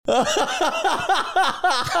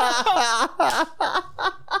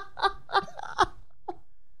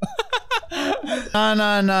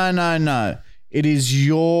No. It is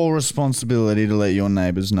your responsibility to let your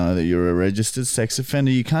neighbours know that you're a registered sex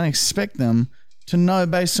offender. You can't expect them to know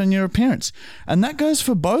based on your appearance. And that goes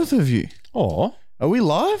for both of you. Oh. Are we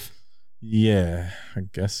live? Yeah, I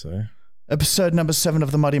guess so. Episode number 7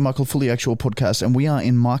 of the Mighty Michael Fully Actual podcast, and we are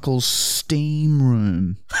in Michael's steam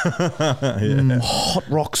room. Hot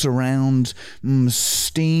rocks around,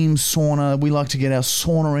 steam sauna. We like to get our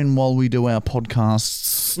sauna in while we do our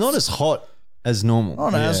podcasts. Not as hot as normal.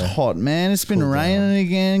 Not as hot, man. It's been raining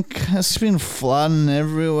again. It's been flooding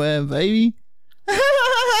everywhere, baby.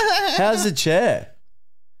 How's the chair?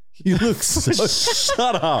 You look so...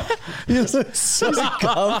 Shut up. You look so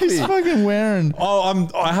comfy. He's fucking wearing...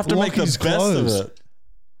 I have to make the Lockie's best clothes. of it.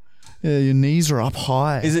 Yeah, your knees are up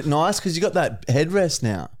high. Is it nice? Because you got that headrest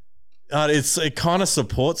now. It kind of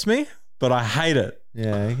supports me, but I hate it.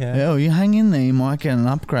 Yeah, okay. Yeah, well, you hang in there, you might get an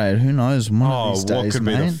upgrade. Who knows? One of these days, what could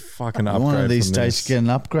mate. be the fucking upgrade? One of these from days, this? you get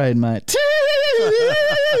an upgrade, mate.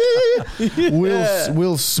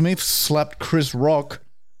 Will Smith slapped Chris Rock.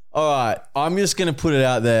 All right, I'm just going to put it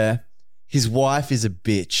out there. His wife is a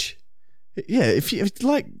bitch. Yeah, if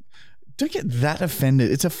don't get that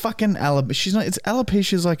offended. It's a fucking alopecia. It's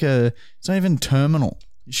alopecia is like it's not even terminal.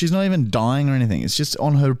 She's not even dying or anything. It's just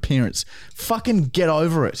on her appearance. Fucking get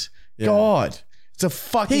over it. Yeah. God, it's a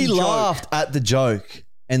fucking joke. He laughed at the joke.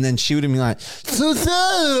 And then she would have been like, go and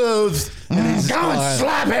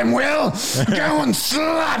slap him, Will. Go and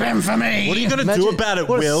slap him for me. What are you going to do about it,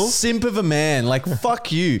 what Will? A simp of a man. Like, fuck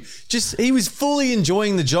you. He was fully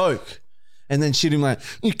enjoying the joke. And then she'd be like,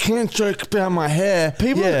 you can't joke about my hair.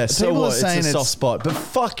 People are saying it's a soft spot. But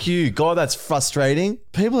fuck you. God, that's frustrating.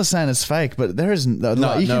 People are saying it's fake, but there isn't.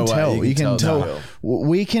 You can tell. You can tell.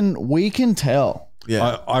 We can tell.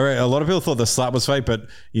 Yeah, a lot of people thought the slap was fake, but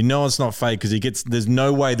you know it's not fake because there's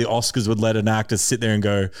no way the Oscars would let an actor sit there and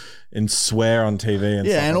go and swear on TV. And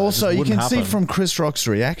and also you can happen. see from Chris Rock's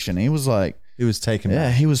reaction, he was like, he was taken back.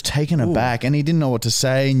 Yeah, he was taken aback and he didn't know what to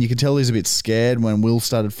say, and you could tell he's a bit scared when Will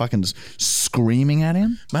started fucking screaming at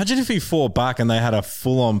him. Imagine if he fought back and they had a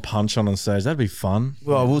full-on punch on stage. That'd be fun.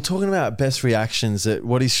 Well, we were talking about best reactions. That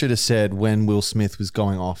what he should have said when Will Smith was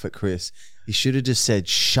going off at Chris. He should have just said,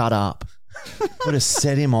 shut up. Would have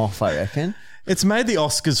set him off, I reckon. It's made the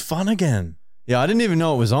Oscars fun again. Yeah, I didn't even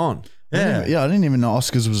know it was on. I didn't even know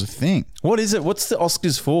Oscars was a thing. What is it? What's the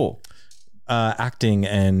Oscars for? Acting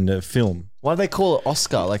and film. Why do they call it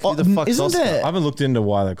Oscar? Like, who the fuck's Oscar? I haven't looked into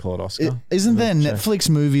why they call it Oscar. Isn't there Netflix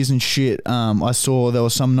movies and shit? I saw there were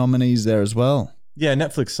some nominees there as well. Yeah,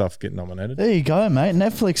 Netflix stuff get nominated. There you go, mate.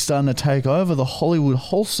 Netflix starting to take over the Hollywood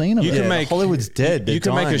whole scene of it. Hollywood's dead. You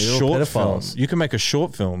can make a short film. You can make a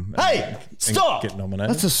short film. Hey, stop! Get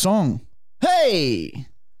nominated. That's a song. Hey.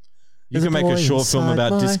 You can make a short film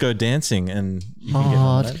about disco dancing and you can get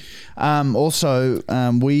nominated. Also,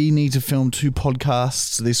 we need to film 2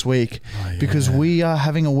 podcasts this week because we are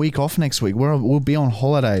having a week off next week. We'll be on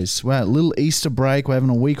holidays. We're at a little Easter break. We're having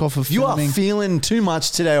a week off of filming. You are feeling too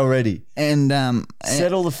much today already. And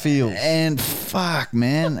settle the feels. And fuck,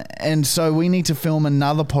 man. And so we need to film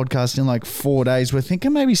another podcast in like 4 days. We're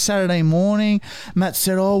thinking maybe Saturday morning. Matt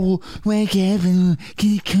said, we'll wake up and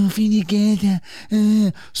get coffee together.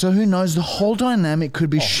 So who knows? The whole dynamic could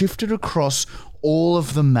be shifted across all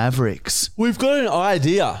of the Mavericks. We've got an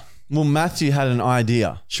idea. Well, Matthew had an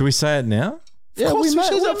idea. Should we say it now? Yeah, we should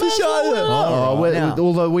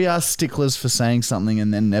although we are sticklers for saying something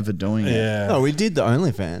and then never doing it. Yeah. No, we did the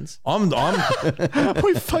OnlyFans.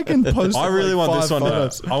 We fucking posted. I really want this one. I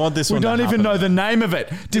want this one. We don't even know the name of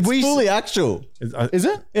it. It's fully actual. Is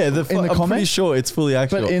it? Yeah, I'm pretty sure it's fully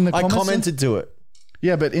actual. But in the comments, I commented to it.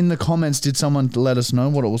 Yeah, but in the comments, did someone let us know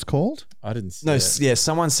what it was called? I didn't see it. Yeah,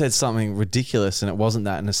 someone said something ridiculous and it wasn't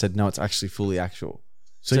that, and I said, no, it's actually fully actual.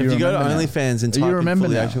 So if you go to OnlyFans and type in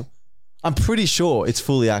fully actual, I'm pretty sure it's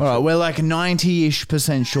fully actual. All right, we're like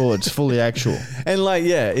 90-ish% sure it's fully actual. And like,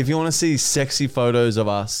 yeah, if you want to see sexy photos of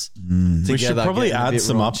us together, we should probably add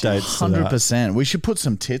some updates. 100%. We should put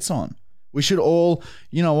some tits on. We should all,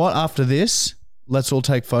 you know what, after this, let's all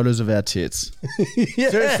take photos of our tits.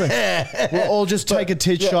 Seriously. We'll all just take a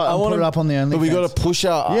tit shot and put it up on the OnlyFans. But we got to push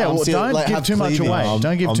our arms. Don't give too much away.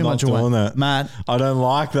 Don't give too much away. That. Matt. I don't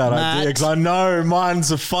like that idea because I know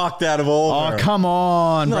mine's a fucked out of all. Oh, come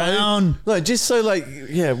on, Brown. No, just so like,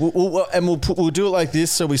 yeah, we'll do it like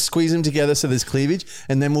this. So we squeeze them together so there's cleavage,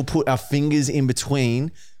 and then we'll put our fingers in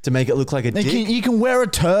between to make it look like a dick. You can wear a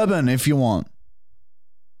turban if you want.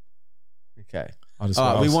 Okay.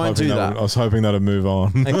 We won't do that. I was hoping that'd move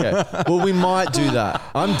on. Okay. Well, we might do that.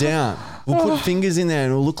 I'm down. We'll put fingers in there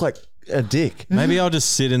and it'll look like a dick. Maybe I'll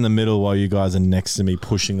just sit in the middle while you guys are next to me,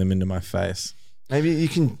 pushing them into my face. Maybe you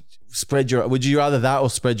can spread your... Would you rather that or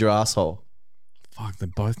spread your asshole? Fuck, they're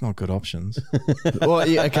both not good options. Well,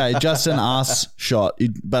 yeah, okay, just an ass shot.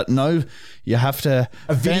 But no, you have to...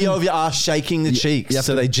 A video of your ass shaking the cheeks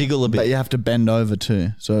so they jiggle a bit. But you have to bend over too.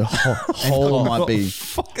 So hole might be...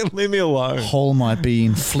 Fucking leave me alone. Hole might be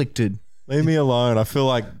inflicted. Leave me alone. I feel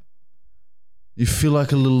like... You feel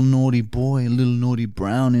like a little naughty boy, a little naughty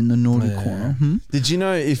brown in the naughty corner. Did you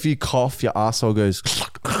know if you cough, your asshole goes...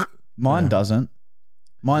 Mine doesn't.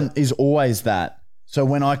 Mine is always that. So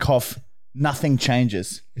when I cough... Nothing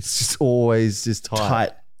changes. It's just always just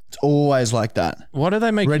tight. It's always like that. Why do they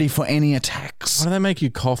make... Ready for any attacks. Why do they make you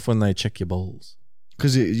cough when they check your balls?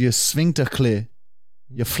 Because your sphincter clear.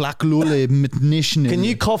 Your flaclule mitnischen. Can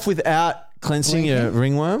you cough without cleansing your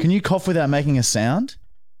ringworm? Can you cough without making a sound?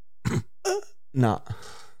 No.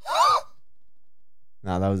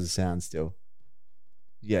 No, that was a sound still.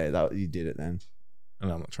 Yeah, you did it then. And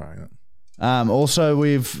I'm not trying it. Also,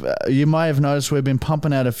 you may have noticed we've been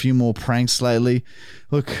pumping out a few more pranks lately.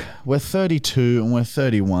 Look, we're 32 and we're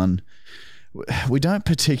 31. We don't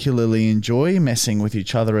particularly enjoy messing with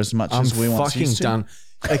each other as much as we want to. I'm fucking done.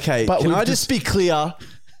 Okay, but can I just be clear?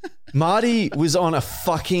 Marty was on a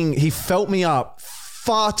fucking... He felt me up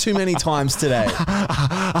far too many times today.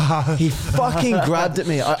 He fucking grabbed at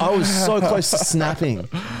me. I was so close to snapping.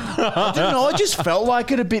 I don't know. I just felt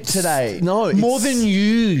like it a bit today. No, more than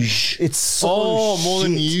usual. It's so more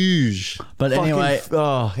than usual. But anyway,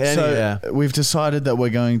 so we've decided that we're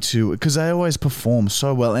going to, because they always perform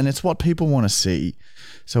so well, and it's what people want to see.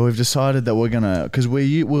 So we've decided that we're gonna, because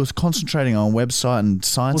we were concentrating on website and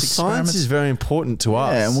science experiments. Science is very important to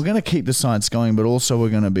us. Yeah, and we're going to keep the science going, but also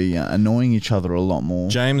we're going to be annoying each other a lot more.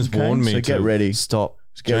 James warned me. So get ready. Stop.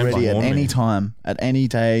 Get ready at any time, at any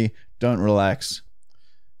day. Don't relax.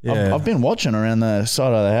 Yeah. I've been watching around the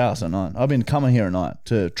side of the house at night. I've been coming here at night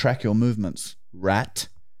to track your movements. Rat.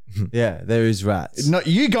 Yeah, there is rats. No,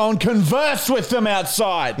 you go and converse with them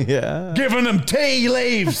outside. Yeah. Giving them tea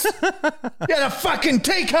leaves. Get a fucking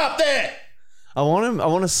teacup there. I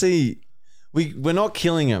want to see. We're not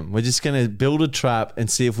killing them. We're just going to build a trap and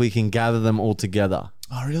see if we can gather them all together.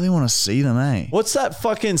 I really want to see them, eh? What's that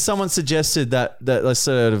fucking... Someone suggested that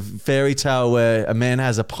sort of fairy tale where a man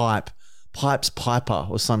has a Pipe's Piper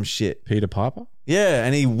or some shit. Peter Piper? Yeah,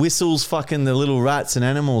 and he whistles fucking the little rats and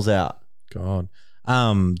animals out. God.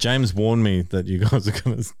 James warned me that you guys are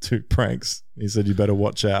going to do pranks. He said you better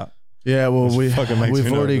watch out. Yeah, well, we've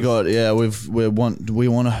already got. Yeah, we want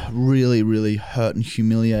to really, really hurt and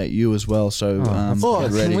humiliate you as well. So,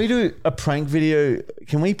 get ready. Can we do a prank video?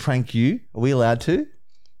 Can we prank you? Are we allowed to?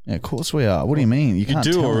 Yeah, of course we are. What do you mean? You can't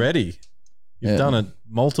do already. You've done it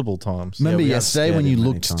multiple times. Remember yesterday when you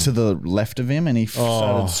looked to the left of him and he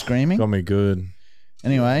started screaming? Got me good.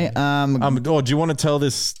 Anyway, do you want to tell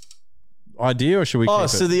this idea or should we keep it?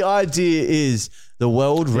 So the idea is the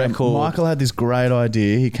world record. Michael had this great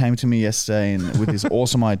idea. He came to me yesterday with this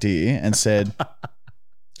awesome idea and said,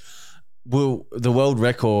 well, the world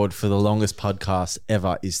record for the longest podcast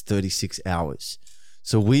ever is 36 hours.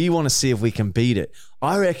 So we want to see if we can beat it.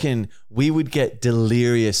 I reckon we would get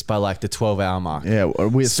delirious by like the 12-hour mark. Yeah,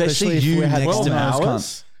 especially if you next to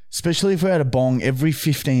hours. Especially if we had a bong every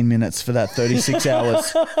 15 minutes for that 36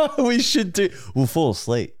 hours. We should do. We'll fall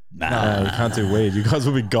asleep. No, we can't do weed. You guys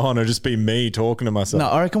will be gone. It'll just be me talking to myself. No,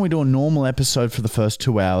 I reckon we do a normal episode for the first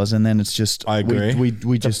 2 hours and then it's just... I agree.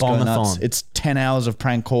 We just go nuts. It's 10 hours of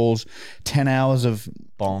prank calls, 10 hours of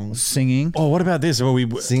bongs singing. Oh, what about this?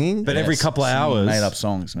 Singing? But every couple of hours. Made up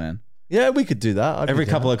songs, man. Yeah, we could do that. Every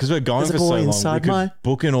couple of... Because we're going for so long. We could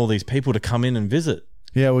book in all these people to come in and visit.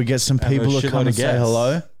 Yeah, we get some people to come and say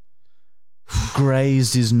hello.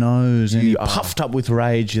 Grazed his nose and he puffed up with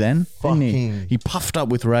rage then, didn't he? He puffed up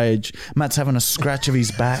with rage. Matt's having a scratch of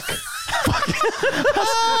his back. He's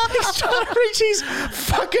trying to reach his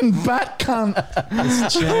fucking bat cunt.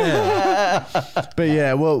 This chair. But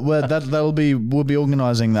yeah, we'll be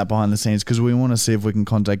organising that behind the scenes because we want to see if we can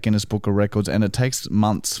contact Guinness Book of Records and it takes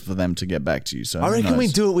months for them to get back to you. So I reckon we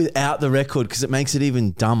do it without the record because it makes it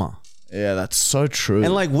even dumber. Yeah, that's so true.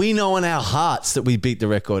 And like we know in our hearts that we beat the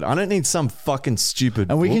record. I don't need some fucking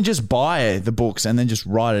stupid And we book. can just buy the books and then just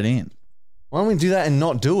write it in. Why don't we do that and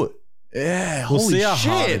not do it? Yeah, We'll holy see how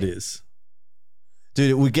shit. hard it is. Dude,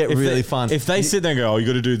 it would get really fun. If they sit there and go, oh, you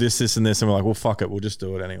got to do this, this, and this, and we're like, well, fuck it, we'll just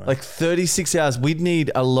do it anyway. Like 36 hours, we'd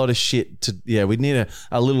need a lot of shit we'd need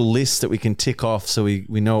a little list that we can tick off so we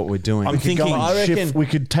know what we're doing. I'm thinking, I reckon we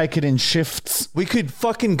could take it in shifts. we could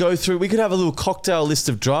fucking go through, we could have a little cocktail list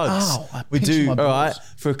of drugs. Oh, we do, all right,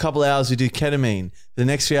 for a couple of hours we do ketamine. For the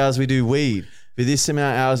next few hours we do weed. For this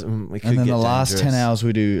amount of hours, we could And then get the last dangerous. 10 hours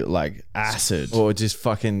we do like acid. Or just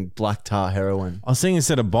fucking black tar heroin. I was thinking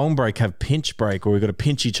instead of bong break, have pinch break, or we've got to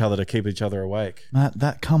pinch each other to keep each other awake.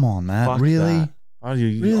 Matt, come on, Matt. Fuck really? that. Oh,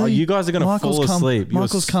 you guys are going to fall asleep.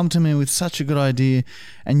 Michael's come to me with such a good idea,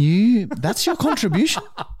 and that's your contribution.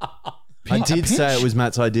 I did say it was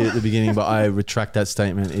Matt's idea at the beginning, but I retract that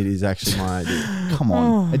statement. It is actually my idea. Come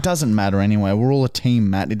on. It doesn't matter anyway. We're all a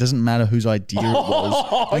team, Matt. It doesn't matter whose idea it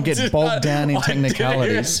was. Don't get bogged down in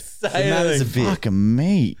technicalities. It matters a bit. Fucking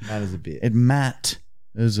me. Matters a bit. It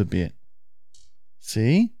matters a bit.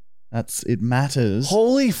 See? It matters.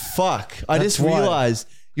 Holy fuck. I That's just why. realized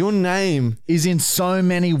your name Is in so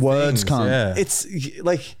many words, cunt. Yeah. it's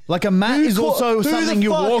like Like a mat is also who the something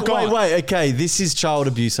you fuck- walk on. Wait, okay, this is child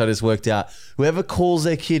abuse I just worked out. Whoever calls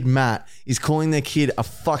their kid Matt is calling their kid a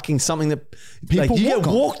fucking something that People you walk get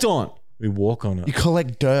on. walked on. We walk on You it,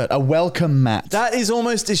 collect dirt. A welcome mat. That is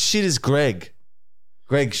almost as shit as Greg.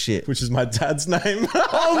 Greg shit. which is my dad's name.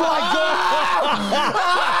 Oh my god!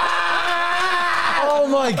 Oh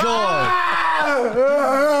my god!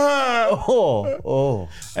 Oh.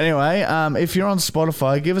 Anyway, if you're on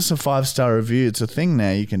Spotify, give us a 5-star review. It's a thing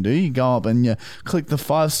now you can do. You go up and you click the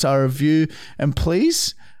 5-star review, and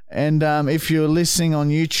please. And if you're listening on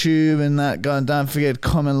YouTube and that, don't forget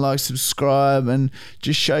comment, like, subscribe, and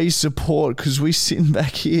just show your support because we're sitting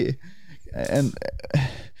back here and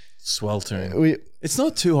Sweltering. It's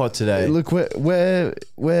not too hot today. look, we're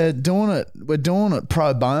doing it. We're doing it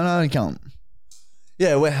pro bono, cunt.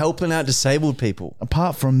 Yeah, we're helping out disabled people.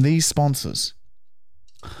 Apart from these sponsors.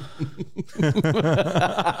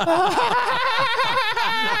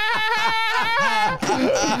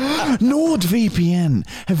 NordVPN.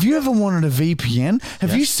 Have you ever wanted a VPN?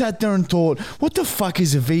 Have you sat there and thought, what the fuck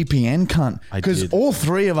is a VPN, cunt? Because did. all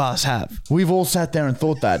three of us have. We've all sat there and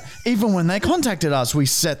thought that. Even when they contacted us, we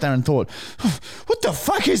sat there and thought, what the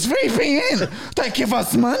fuck is VPN? They give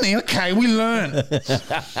us money. Okay, we learn.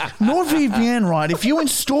 NordVPN, right? If you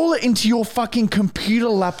install it into your fucking computer,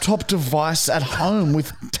 laptop device at home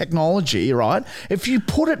with technology, right? If you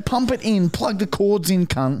pump it in, plug the cords in,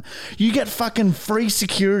 cunt, you get fucking free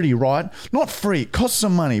security, right? Not free, it costs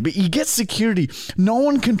some money, but you get security. No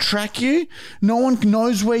one can track you. No one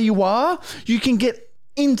knows where you are. You can get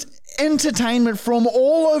entertainment from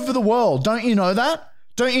all over the world. Don't you know that?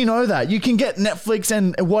 Don't you know that? You can get Netflix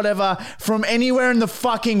and whatever from anywhere in the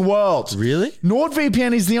fucking world. Really?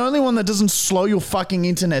 NordVPN is the only one that doesn't slow your fucking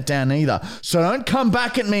internet down either. So don't come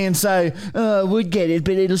back at me and say, oh, we'll get it,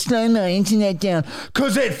 but it'll slow my internet down.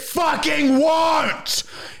 Because it fucking won't.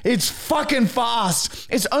 It's fucking fast.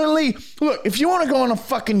 It's only, look, if you want to go on a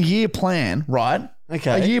fucking year plan, right?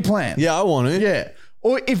 Okay. A year plan. Yeah, I want to. Yeah.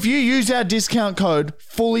 Or if you use our discount code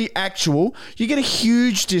FullyActual, you get a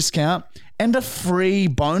huge discount and a free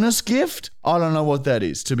bonus gift. I don't know what that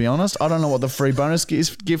is, to be honest. I don't know what the free bonus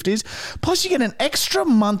gift is. Plus, you get an extra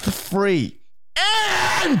month free.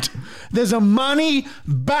 And there's a money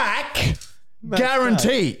back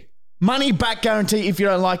guarantee. Money back guarantee if you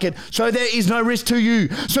don't like it. So there is no risk to you.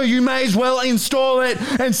 So you may as well install it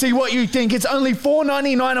and see what you think. It's only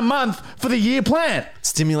 $4.99 a month for the year plan.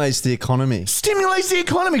 Stimulates the economy. Stimulates the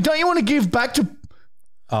economy. Don't you want to give back to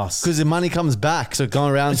Us. Because the money comes back, so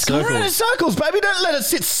going around in It's going circles. around in circles, baby. Don't let it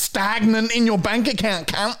sit stagnant in your bank account,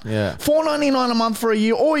 cunt. Yeah. $4.99 a month for a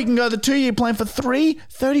year, or you can go the 2-year plan for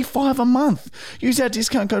 $3.35 a month. Use our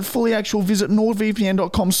discount code FullyActual. Visit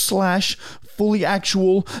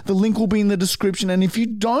nordvpn.com/fullyactual. The link will be in the description. And if you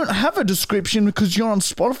don't have a description because you're on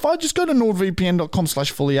Spotify, just go to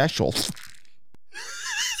nordvpn.com/fullyactual.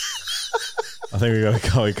 I think we got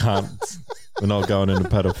to go. We can't. We're not going into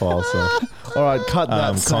pedophile. So All right, cut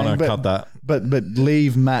that. Connor, cut that. But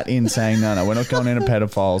leave Matt in saying no, we're not going into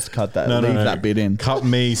pedophiles. Cut that. Leave that bit in. Cut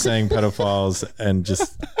me saying pedophiles and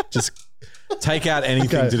just take out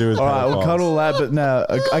anything to do with all pedophiles. right, we'll cut all that, but no,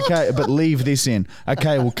 okay, but leave this in.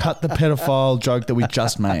 Okay, we'll cut the pedophile joke that we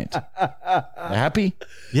just made. You happy?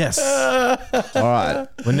 Yes. All right.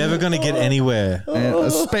 We're never going to get anywhere.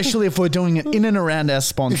 Especially if we're doing it in and around our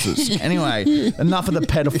sponsors. Anyway, enough of the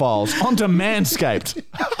pedophiles. On to Manscaped.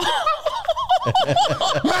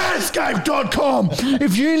 Manscaped.com.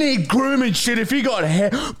 If you need grooming shit, if you got hair,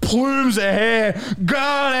 plumes of hair going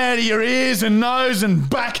out of your ears and nose and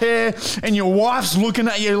back hair, and your wife's looking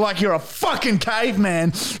at you like you're a fucking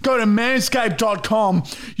caveman, go to manscaped.com.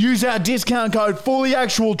 Use our discount code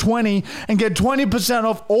FullyActual20 and get 20%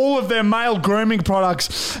 off all of their male grooming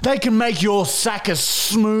products. They can make your sack as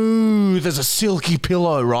smooth as a silky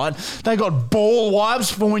pillow, right? They got ball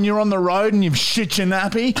wipes for when you're on the road and you've shit your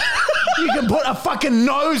nappy. You can put a fucking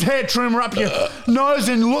nose hair trimmer up your nose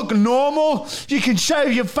and look normal. You can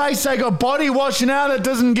shave your face. They got body wash now that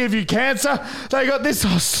doesn't give you cancer. They got this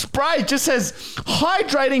spray. It just says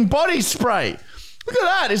hydrating body spray. Look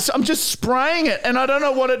at that. I'm just spraying it and I don't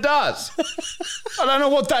know what it does. I don't know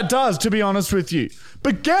what that does, to be honest with you.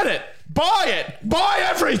 But get it. Buy it. Buy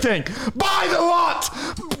everything. Buy the lot.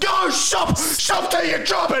 Go shop. Shop till you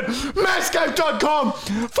drop it. Manscaped.com.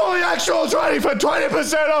 Fully Actuals ready for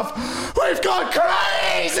 20% off. We've gone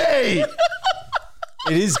crazy.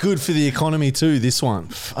 It is good for the economy too, this one.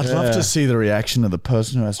 I'd love to see the reaction of the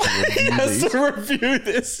person who has to review these. review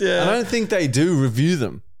this, yeah. I don't think they do review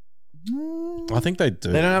them. I think they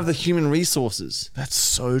do. They don't have the human resources. That's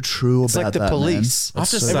so true It's about like the that, police. man.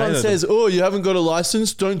 Everyone says, oh, you haven't got a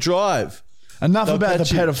license? Don't drive. Enough They'll about the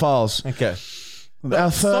catch you. pedophiles. Okay. Our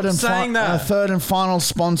third, that. our third and final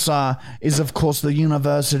sponsor is, of course, the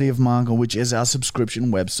University of Markle, which is our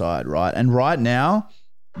subscription website, right? And right now,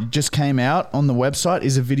 it just came out on the website,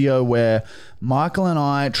 is a video where Michael and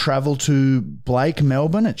I travel to Blake,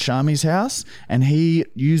 Melbourne at Shami's house, and he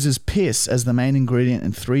uses piss as the main ingredient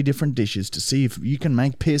in 3 different dishes to see if you can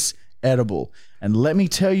make piss edible. And let me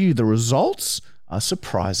tell you, the results are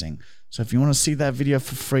surprising. So if you want to see that video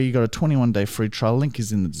for free, you got a 21-day free trial. Link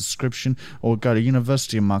is in the description, or go to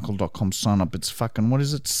universityofmarkle.com, sign up. It's fucking, what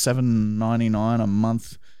is it, $7.99 a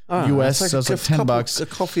month US, so it's like $10. A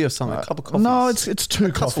coffee or something, a cup of coffee. No, it's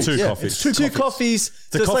 2 coffees. Two coffees. Two coffees.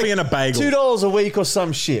 It's a coffee and a bagel. $2 a week or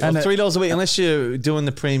some shit. And or $3 a week, unless you're doing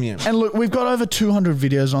the premium. And look, we've got over 200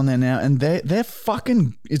 videos on there now, and they're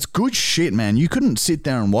fucking, it's good shit, man. You couldn't sit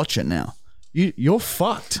there and watch it now. You're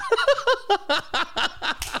fucked.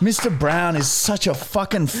 Mr. Brown is such a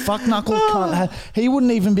fucking fuck-knuckle cunt. He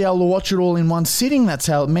wouldn't even be able to watch it all in one sitting. That's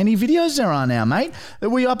how many videos there are now, mate, that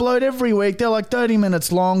we upload every week. They're like 30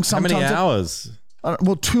 minutes long. Sometimes How many hours?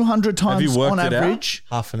 200 times Have you worked on it average.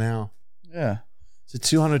 Half an hour. Yeah. So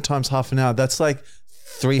 200 times half an hour. That's like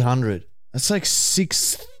 300. That's like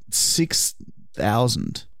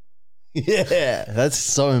 6,000. Yeah. That's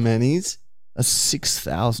so many. That's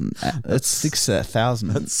 6,000. That's 6,000.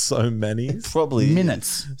 That's so many. Probably.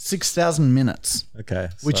 Minutes. 6,000 minutes. Okay.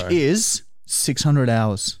 Which sorry. is 600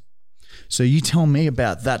 hours. So you tell me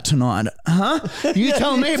about that tonight. Huh? You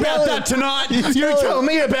tell me about that tonight. You tell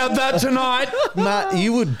me about that tonight. Matt,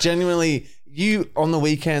 you would genuinely, on the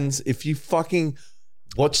weekends, if you fucking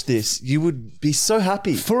watch this, you would be so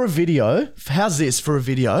happy. For a video, how's this for a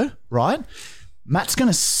video, right? Matt's going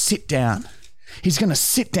to sit down. He's going to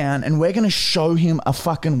sit down and we're going to show him a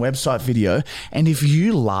fucking website video. And if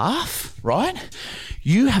you laugh, right,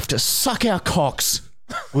 you have to suck our cocks.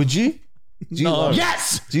 Would you? Do you love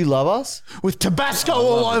Yes! Do you love us? With Tabasco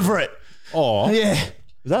all over it. Oh. Yeah. Does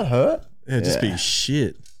that hurt? It'd just be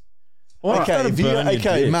shit. Okay, if you,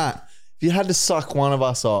 Matt, if you had to suck one of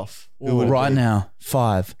us off, who would it Right be? now,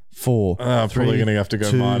 5, 4, I'm probably 3, going to have to go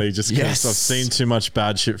 2, Marty just because yes. I've seen too much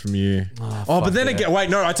bad shit from you. But then again, wait,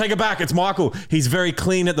 no, I take it back. It's Michael. He's very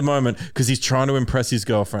clean at the moment because he's trying to impress his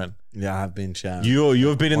girlfriend. Yeah, I've been showered. You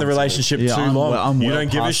have been in the relationship too long. You don't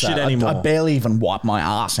give a shit anymore. I barely even wipe my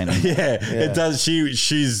ass anymore. Yeah, it does.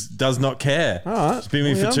 She's does not care. All right. She's been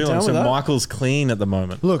with me Well, for yeah, too I'm long. down So with that. Michael's clean at the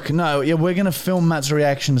moment. Look, no, yeah, we're going to film Matt's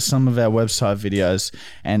reaction to some of our website videos.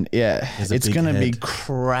 And yeah, a it's big going to be head.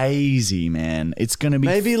 crazy, man. It's going to be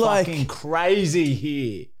Maybe fucking crazy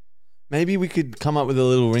here. Maybe we could come up with a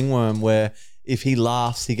little ringworm where if he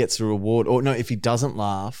laughs, he gets a reward. Or no, if he doesn't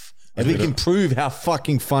laugh, and we can prove how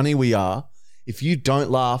fucking funny we are. If you don't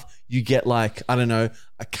laugh, you get like, I don't know,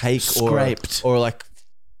 a cake Scraped. or like,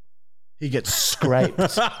 He gets scraped.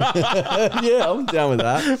 yeah, I'm down with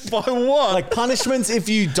that. By what? Like punishments if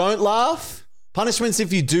you don't laugh, punishments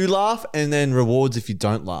if you do laugh, and then rewards if you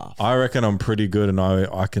don't laugh. I reckon I'm pretty good and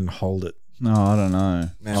I can hold it. No, I don't know.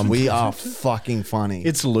 Man, we are fucking funny.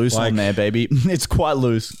 It's loose Like- on there, baby. It's quite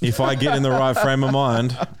loose. If I get in the right frame of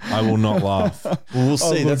mind, I will not laugh. We'll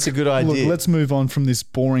see. That's a good idea. Look, let's move on from this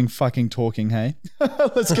boring fucking talking, hey?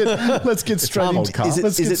 let's get straight time, into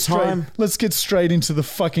podcast. Is it time? Let's get straight into the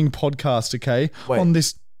fucking podcast, okay? Wait. On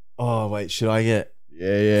this Oh, wait, should I get?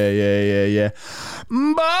 Yeah.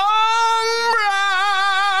 Bong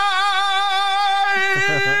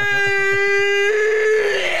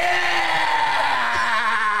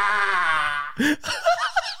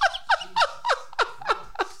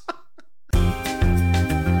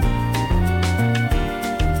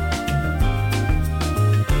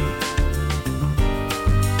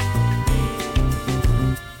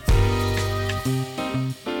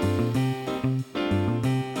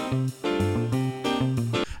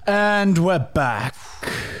And we're back.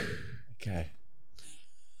 Okay.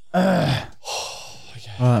 All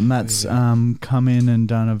right, Matt's come in and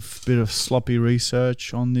done a bit of sloppy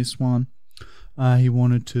research on this one. He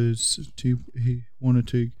wanted to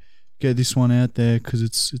get this one out there because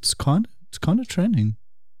it's kind of trending,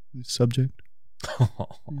 this subject. Yeah,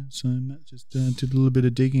 so Matt just did a little bit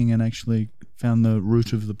of digging and actually found the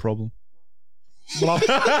root of the problem.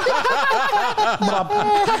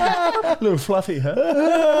 Little fluffy,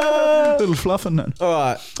 huh? Little fluffing. All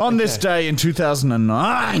right. On this day in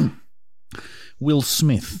 2009, Will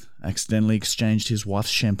Smith accidentally exchanged his wife's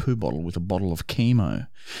shampoo bottle with a bottle of chemo.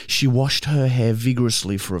 She washed her hair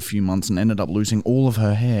vigorously for a few months and ended up losing all of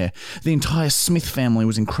her hair. The entire Smith family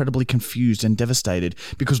was incredibly confused and devastated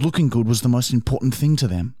because looking good was the most important thing to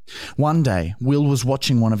them. One day, Will was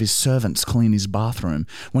watching one of his servants clean his bathroom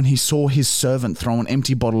when he saw his servant throw an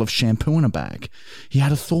empty bottle of shampoo in a bag. He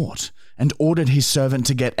had a thought and ordered his servant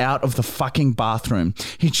to get out of the fucking bathroom.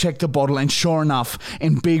 He checked the bottle and sure enough,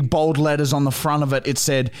 in big bold letters on the front of it, it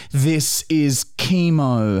said, "This is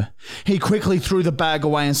chemo." He quickly threw the bag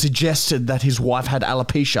away and suggested that his wife had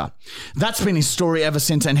alopecia. That's been his story ever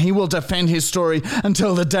since, and he will defend his story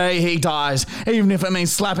until the day he dies, even if it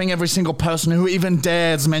means slapping every single person who even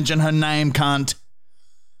dares mention her name, cunt.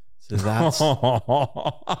 So that's...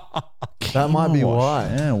 That might be why.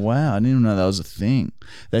 Yeah, wow. I didn't even know that was a thing.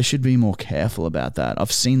 They should be more careful about that.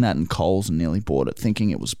 I've seen that in Coles and nearly bought it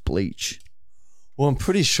thinking it was bleach. Well, I'm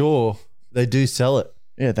pretty sure they do sell it.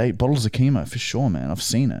 Yeah, bottles of chemo for sure, man. I've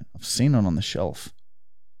seen it. I've seen it on the shelf.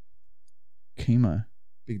 Chemo.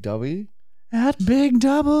 Big W? At Big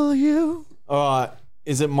W. All right.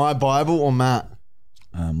 Is it my Bible or Matt?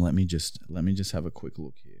 Let me just have a quick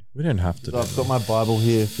look here. We don't have to. So I've got my Bible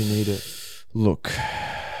here if you need it. Look.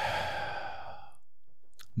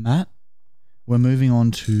 Matt, we're moving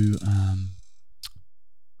on to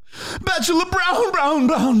Bachelor Brown.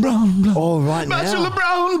 Oh, right now. Bachelor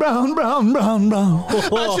Brown. Bachelor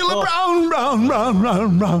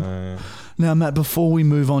Brown. Now, Matt, before we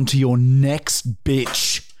move on to your next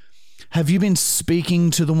bitch, have you been speaking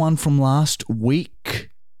to the one from last week?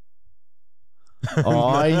 Oh,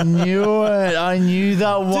 I knew it. I knew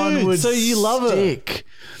that one would so you love stick.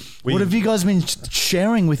 What have you guys been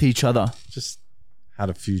sharing with each other? Just had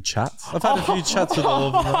a few chats. I've had a few chats with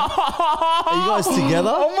all of them. Are you guys together?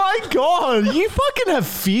 Oh my God. You fucking have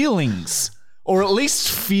feelings. Or at least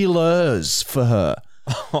feelers for her.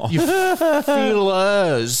 You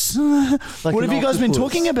feelers. Like what have you guys been octopus.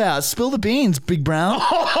 talking about? Spill the beans, Big Brown.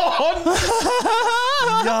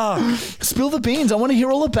 Yeah. Spill the beans. I want to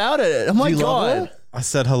hear all about it. Oh my you love God. her? I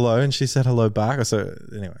said hello and she said hello back. So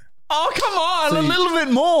anyway. Oh, come on. A little bit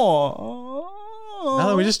more.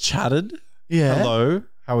 No, we just chatted. Yeah. Hello.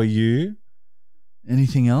 How are you?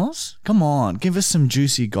 Anything else? Come on, give us some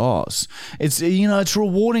juicy goss. It's it's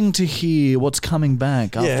rewarding to hear what's coming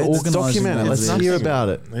back after organising. Document it. Let's hear about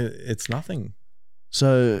it. It's nothing.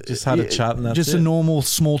 So Just had a chat and that's just it. a normal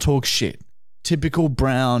small talk shit. Typical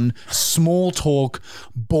Brown small talk,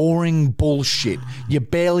 boring bullshit. You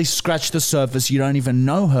barely scratch the surface. You don't even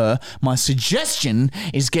know her. My suggestion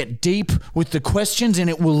is get deep with the questions,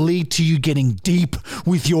 and it will lead to you getting deep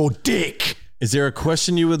with your dick. Is there a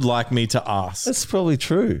question you would like me to ask? That's probably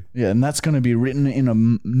true. Yeah, and that's going to be written in a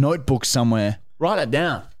notebook somewhere. Write it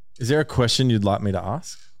down. Is there a question you'd like me to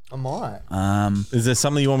ask? I might. Is there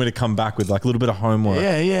something you want me to come back with, like a little bit of homework?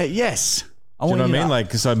 Yes. Do you know what I mean?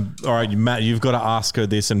 Like, so, all right, Matt, you've got to ask her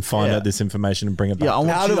this and find out this information and bring it back. Yeah,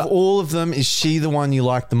 Out of all of them, is she the one you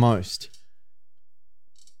like the most?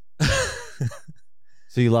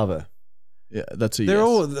 So you love her? Yeah, that's a They're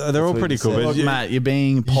yes. all pretty cool. Look, Matt, you're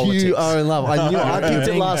being politics. You are in love. I knew. I picked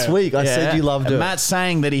it last week. I said you loved and her. Matt's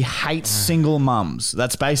saying that he hates single mums.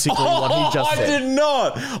 That's basically what he just said.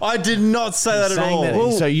 I did not say that at all.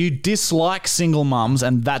 That, so you dislike single mums,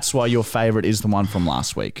 and that's why your favorite is the one from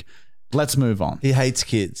last week. Let's move on. He hates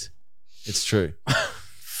kids. It's true.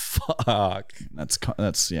 Fuck.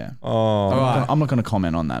 That's yeah. Oh, I'm not going to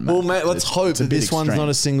comment on that, Matt. Well, mate, let's hope that this one's not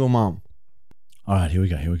a single mum. All right, here we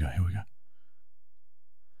go.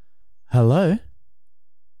 Hello?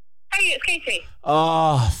 Hey, it's Katie.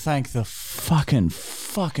 Oh, thank the fucking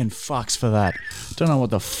fucks for that. Don't know what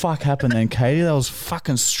the fuck happened then, Katie. That was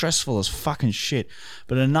fucking stressful as fucking shit.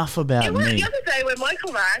 But enough about It was me. the other day when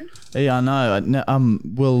Michael ran. Yeah, I know.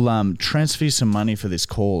 We'll transfer you some money for this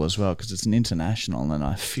call as well because it's an international and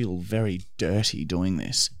I feel very dirty doing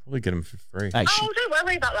this. probably get them for free. Actually, Oh, don't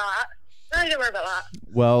worry about that. No, don't worry about that.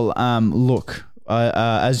 well, look,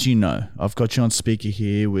 as you know, I've got you on speaker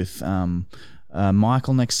here with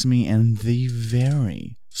Michael next to me and the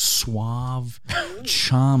very suave,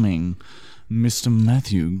 charming Mr.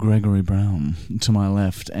 Matthew Gregory Brown to my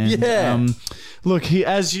left. And look, he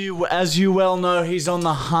as you well know, he's on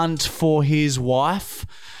the hunt for his wife.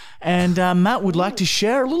 And Matt would like to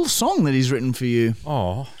share a little song that he's written for you.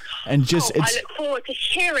 Oh. And just I look forward to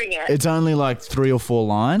hearing it. It's only like 3 or 4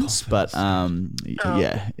 lines, but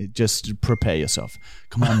just prepare yourself.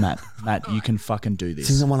 Come on, Matt. Matt, you can fucking do this.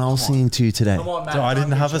 Sing the one I was singing to you today. Come on, Matt. I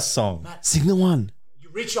didn't have a song. Matt, Sing the one. you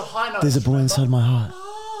reach your high notes. There's a boy inside my heart.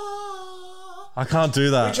 I can't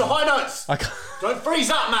do that. Reach your high notes. I can't. Don't freeze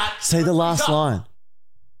up, Matt. Say the last line.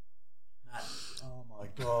 Matt. Oh my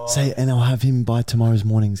God. Say, and I'll have him by tomorrow's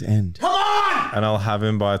morning's end. Come on. And I'll have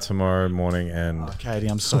him by tomorrow morning end. Oh, Katie,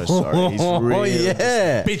 I'm so sorry. He's really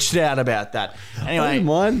bitched out about that. Anyway, I don't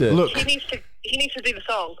mind it. Look. He needs to do the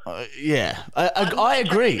song. Yeah, I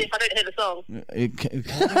agree. If I don't hear the song.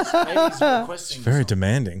 It's very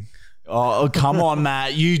demanding. Oh, come on,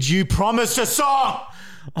 Matt. You promised a song.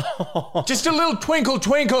 Just a little twinkle,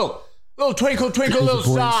 twinkle. Little twinkle, twinkle, little There's a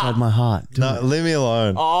boy inside star. my heart. No, leave me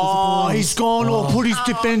alone. Oh, he's gone. Put his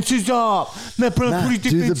defenses up. Matt, put his Do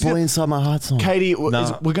the defenses boy up. inside my heart song. Katie, we're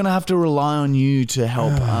going to have to rely on you to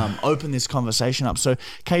help open this conversation up. So,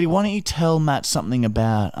 Katie, why don't you tell Matt something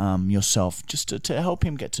about yourself, just to help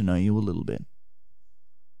him get to know you a little bit?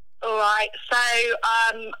 All right. So,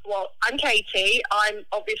 I'm Katie. I'm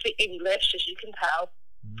obviously English, as you can tell.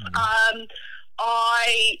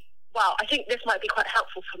 I think this might be quite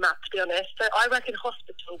helpful for Matt, to be honest. So I work in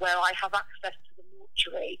hospital where I have access to the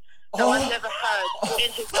mortuary. So I've never heard in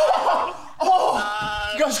his diary.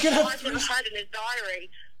 I've never heard in his diary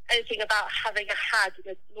anything about having a hag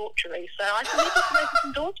in a mortuary. So I can maybe open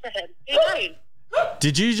some doors for him. Who knows?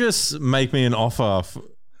 Did you just make me an offer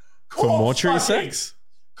for mortuary sex?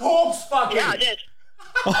 Corpse fucking. Yeah, I did.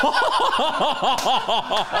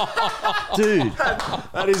 Dude,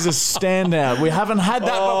 that is a standout. We haven't had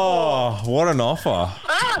that before. Oh, what an offer.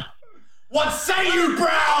 What say you,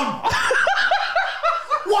 Brown?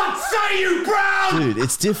 What say you, Brown? Dude,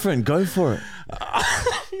 it's different. Go for it.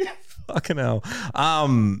 Fucking hell.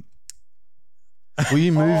 Will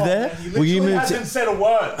you move there? Will you move hasn't said a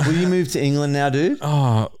word. Will you move to England now, dude?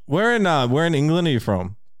 Oh, where in England are you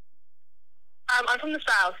from? I'm from the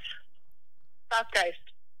south coast.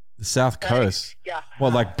 The South Coast? Yeah.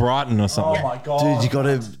 What, like Brighton or something? Oh my God. Dude, you got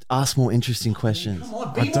to ask more interesting questions. Come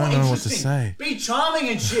on, I don't know what to say. Be charming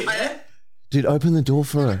and shit, man. Dude, open the door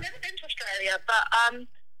for her. I've never been to Australia, but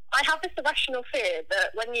I have this irrational fear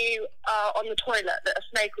that when you are on the toilet, that a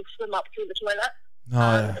snake will swim up through the toilet. So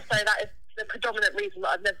that is the predominant reason that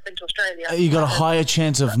I've never been to Australia. You got a higher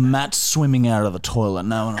chance of Matt swimming out of the toilet.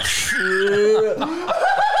 No one else.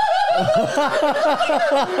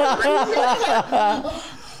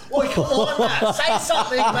 Boy, come on, Matt. Say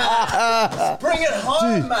something, Matt. Bring it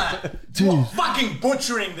home, Matt. Dude. You're fucking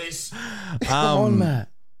butchering this. Come on, Matt.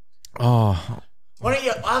 Oh, Why don't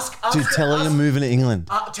you ask Dude, tell her you're moving to England.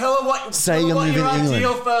 tell her what, Say tell her you're what your moving to ideal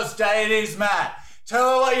England. first date is, Matt.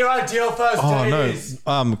 Tell her what your ideal first date is.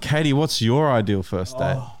 Katie, what's your ideal first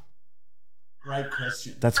date? Great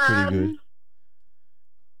question. That's pretty good.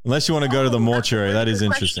 Unless you want to go to the mortuary, that is good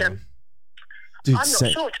interesting. question. Dude, I'm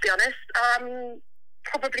not sure, to be honest.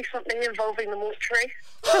 Probably something involving the mortuary.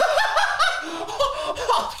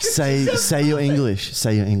 say you're English.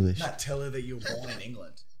 Say you're English. Matt, tell her that you were born in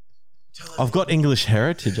England. Tell her I've got English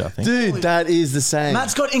heritage, I think. Dude, that is the same.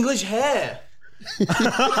 Matt's got English hair. Matt's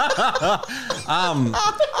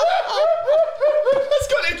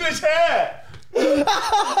got English hair.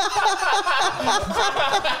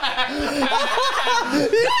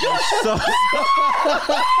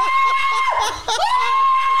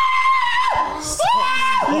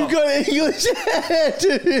 You've got English hair,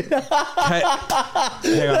 dude. Hang on.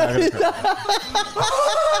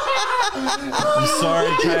 I'm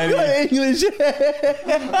sorry, Katie. English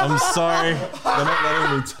hair. I'm sorry. They're not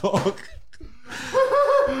letting me talk.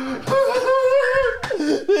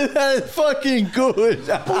 That is fucking good.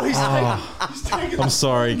 I'm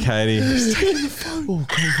sorry, Katie.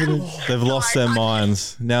 They've lost their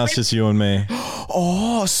minds. Now it's just you and me.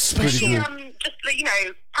 Oh, special. Just,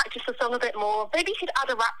 practice the song a bit more. Maybe you could add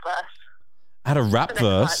a rap verse. Add a rap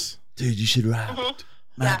verse? Dude, you should rap.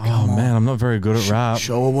 Matt, Oh, man, I'm not very good at rap.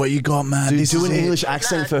 show her what you got, man. Dude, This do is an it. English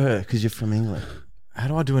accent for her because you're from England. How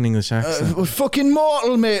do I do an English accent? Fucking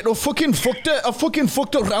mortal, mate. I fucking fucked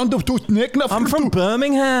around up to his neck. I'm from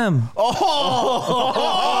Birmingham. Fuck,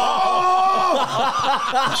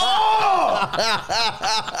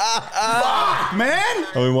 man.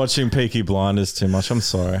 I've been watching Peaky Blinders too much. I'm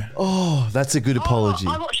sorry. Oh, that's a good apology.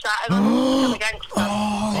 I watched that and I'm against that.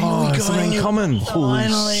 Oh, something in common.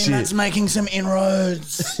 Finally, shit. Matt's making some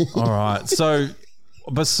inroads. All right. So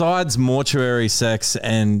besides mortuary sex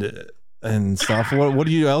and stuff, what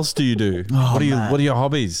else do you do? What are your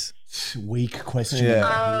hobbies? Weak questioning.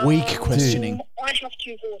 Yeah. Weak questioning. I have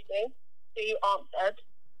 2 horses who aren't dead.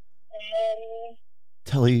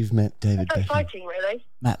 Tell her you've met David Beckham. Exciting, really.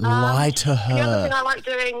 Matt, lie to her. The other thing I like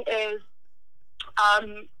doing is,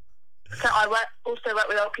 so I also work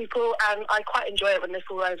with old people, and I quite enjoy it when they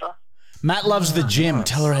fall over. Matt loves the gym.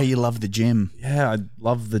 Tell her how you love the gym. Yeah, I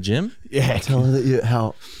love the gym. Yeah. Tell her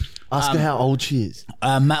that ask her how old she is.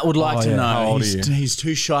 Matt would like to know. How old are you? He's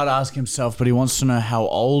too shy to ask himself, but he wants to know how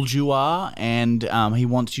old you are, and he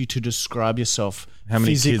wants you to describe yourself how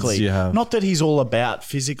many physically. kids do you have? Not that he's all about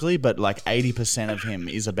physically, but like 80% of him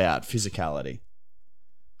is about physicality.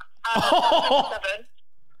 7.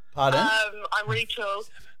 Pardon? I'm really tall.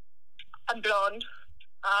 I'm blonde.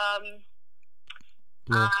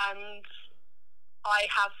 And I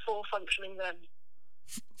have 4 functioning limbs.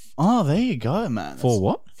 Oh, there you go, man. For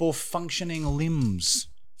what? 4 functioning limbs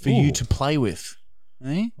for you to play with.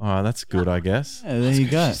 Eh? Oh, that's good, I guess. Yeah, there you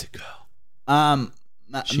go. She's a girl.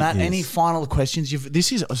 Matt, any final questions?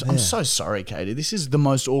 I'm so sorry, Katie. This is the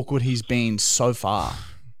most awkward he's been so far.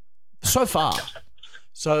 So far.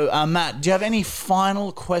 So, Matt, do you have any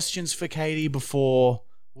final questions for Katie before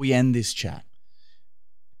we end this chat?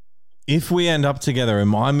 If we end up together,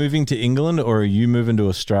 am I moving to England or are you moving to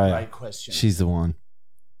Australia? Great question. She's the one.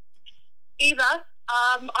 Either.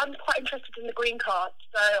 I'm quite interested in the green card,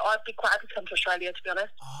 so I'd be quite happy to come to Australia, to be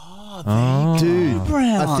honest. Oh, there you go, Dude,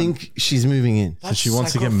 Brown. I think she's moving in. So she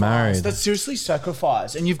wants to get married. That's seriously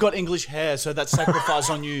sacrifice. And you've got English hair, so that's sacrifice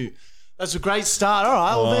on you. That's a great start. All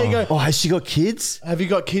right, well, there you go. Oh, has she got kids? Have you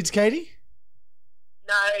got kids, Katie?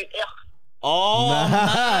 No, Oh,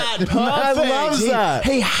 Matt, perfect. Matt loves that.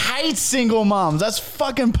 He hates single mums. That's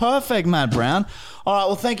fucking perfect, Matt Brown. All right,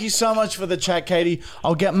 well, thank you so much for the chat, Katie.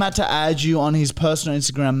 I'll get Matt to add you on his personal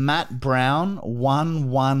Instagram,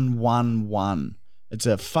 MattBrown1111. It's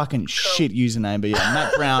a fucking shit username, but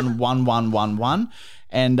yeah, MattBrown1111.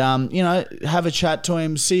 And, have a chat to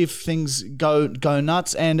him, see if things go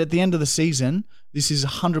nuts. And at the end of the season, this is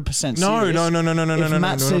 100% serious. No. If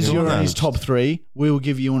Matt says you're in his top 3, we will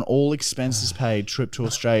give you an all expenses paid trip to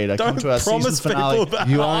Australia to come to our season finale.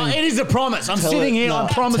 It is a promise. I'm sitting here. I'm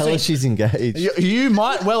promising. Tell her she's engaged. You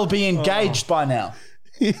might well be engaged by now.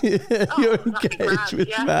 You're engaged with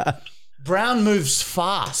Matt. Brown moves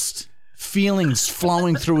fast. Feelings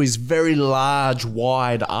flowing through his very large,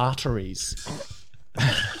 wide arteries.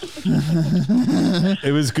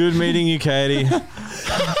 It was good meeting you, Katie. It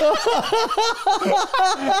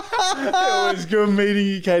was good meeting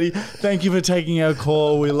you, Katie. Thank you for taking our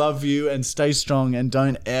call. We love you and stay strong and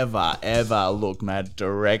don't ever, ever look Matt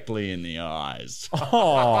directly in the eyes.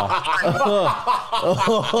 Oh,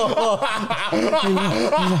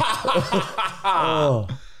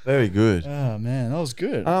 very good. Oh, man, that was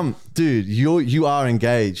good. Dude, you are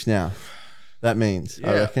engaged now. That means,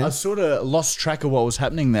 I reckon. I sort of lost track of what was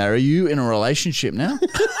happening there. Are you in a relationship now?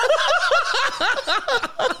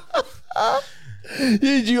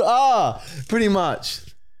 Dude, you are pretty much.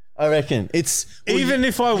 I reckon it's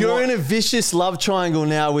you're in a vicious love triangle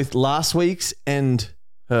now with last week's and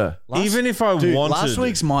her. Last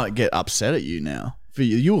week's might get upset at you now. For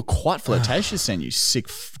you were quite flirtatious, and you sick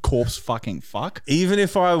corpse fucking fuck. Even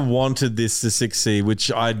if I wanted this to succeed,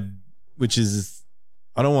 which is.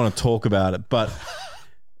 I don't want to talk about it, but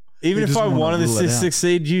even if I wanted this to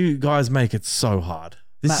succeed, you guys make it so hard.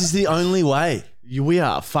 This is the only way. We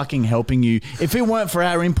are fucking helping you. If it weren't for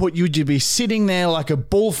our input, you'd be sitting there like a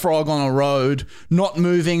bullfrog on a road, not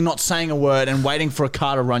moving, not saying a word, and waiting for a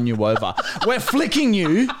car to run you over. We're flicking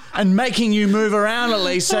you and making you move around at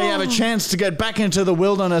least so you have a chance to get back into the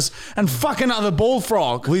wilderness and fuck another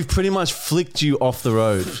bullfrog. We've pretty much flicked you off the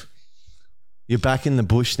road. You're back in the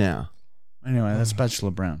bush now. Anyway, that's Bachelor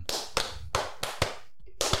Brown.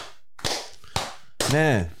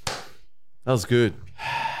 Man, that was good.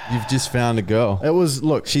 You've just found a girl. It was,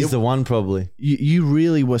 look. She's the one probably. You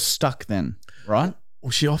really were stuck then, right? Well,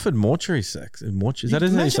 she offered mortuary sex. Is that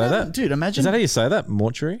how you say that? Dude, imagine. Is that how you say that?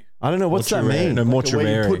 Mortuary? I don't know. What's that mean? No, mortuary.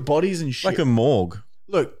 Where you put bodies and shit. Like a morgue.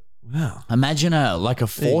 Look. Wow. Imagine a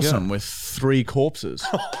foursome with 3 corpses.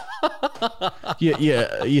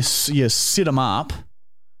 You sit them up.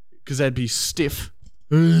 Because they'd be stiff.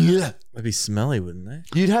 They'd be smelly, wouldn't they?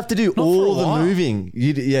 You'd have to do all the moving.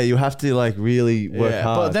 You have to like really work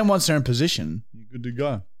hard. But then once they're in position, you're good to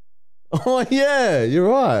go. Oh yeah, you're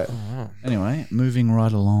right. Anyway, moving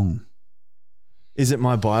right along. Is it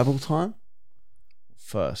my Bible time?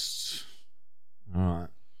 First. All right.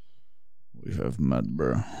 We have Matt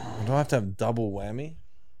Brown. Do I have to have double whammy?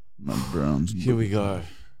 Matt Brown's. Here we go.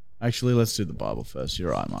 Actually, let's do the Bible first.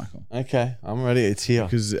 You're right, Michael. Okay, I'm ready. It's here.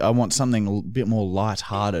 Because I want something a bit more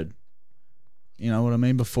light-hearted. You know what I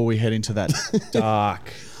mean? Before we head into that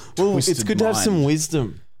dark, well, it's good to have some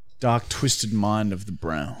wisdom. Dark, twisted mind of the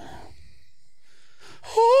brown.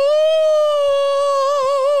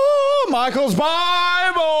 Michael's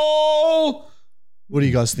Bible! What do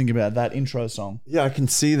you guys think about that intro song? Yeah, I can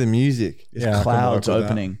see the music. It's clouds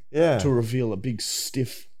opening to reveal a big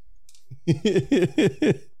stiff...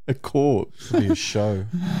 a corpse. It'll be a show.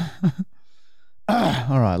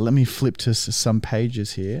 All right, let me flip to some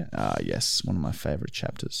pages here. Yes, one of my favorite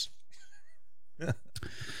chapters.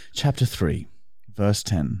 Chapter 3, verse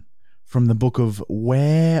 10, from the book of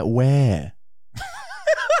Where.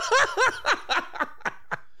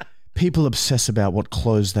 People obsess about what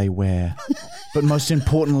clothes they wear, but most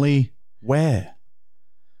importantly, where.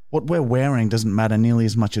 What we're wearing doesn't matter nearly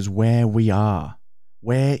as much as where we are.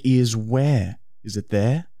 Where is where? Is it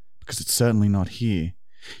there? Because it's certainly not here.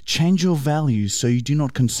 Change your values so you do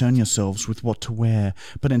not concern yourselves with what to wear,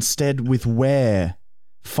 but instead with where.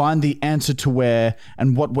 Find the answer to where,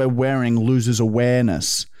 and what we're wearing loses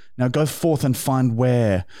awareness. Now go forth and find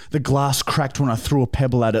where. The glass cracked when I threw a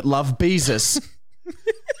pebble at it. Love Beezus.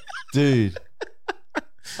 Dude.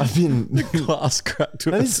 The glass cracked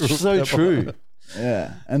when that I is threw a so pebble true. at it.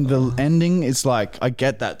 Yeah. And the ending, it's like, I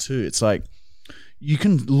get that too. It's like, you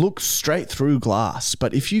can look straight through glass,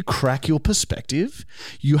 but if you crack your perspective,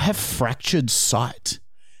 you have fractured sight.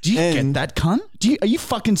 Do you get that, cunt? Are you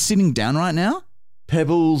fucking sitting down right now?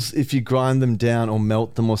 Pebbles, if you grind them down or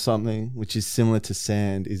melt them or something, which is similar to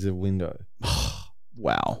sand, is a window.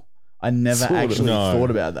 Wow. I never Sort of. actually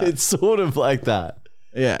thought about that. It's sort of like that.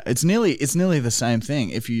 Yeah, it's nearly the same thing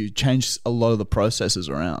if you change a lot of the processes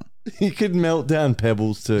around. You could melt down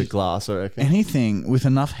pebbles to glass, I reckon. Anything with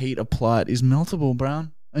enough heat applied is meltable,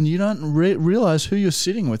 Brown. And you don't realize who you're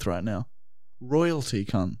sitting with right now. Royalty,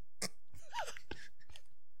 cunt.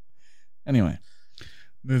 Anyway,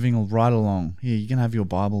 moving right along. Here, you can have your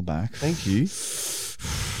Bible back. Thank you.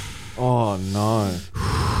 Oh, no.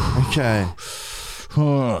 Okay.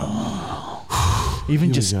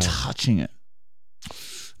 Even just touching it.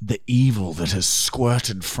 The evil that has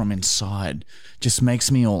squirted from inside just makes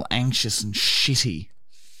me all anxious and shitty.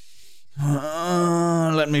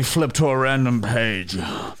 Let me flip to a random page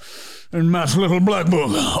in Matt's little black book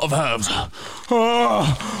of halves.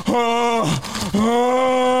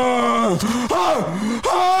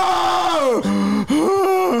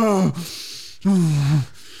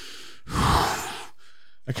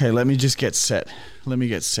 Okay, let me just get set. Let me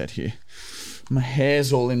get set here. My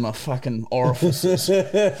hair's all in my fucking orifices.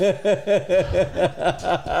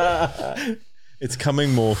 It's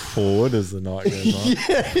coming more forward as the night goes on.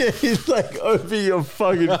 Yeah, it's like over your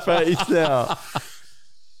fucking face now.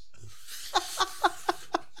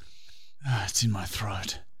 It's in my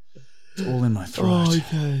throat. It's all in my throat. Oh,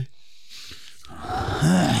 okay.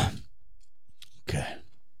 Okay.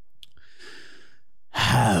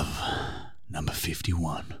 Have number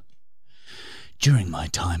 51. During my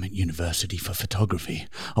time at university for photography,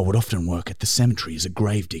 I would often work at the cemetery as a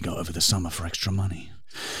gravedigger over the summer for extra money.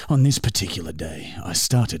 On this particular day, I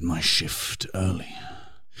started my shift early.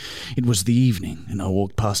 It was the evening, and I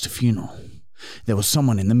walked past a funeral. There was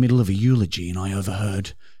someone in the middle of a eulogy, and I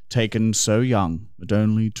overheard, "Taken so young, at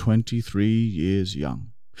only 23 years young."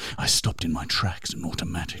 I stopped in my tracks and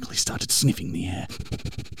automatically started sniffing the air.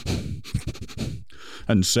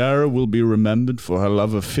 "And Sarah will be remembered for her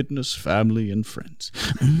love of fitness, family, and friends."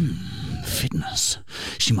 Fitness.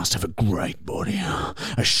 She must have a great body.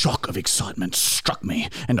 A shock of excitement struck me,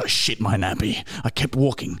 and I shit my nappy. I kept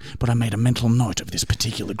walking, but I made a mental note of this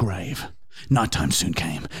particular grave. Nighttime soon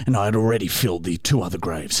came, and I had already filled the 2 other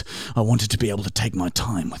graves. I wanted to be able to take my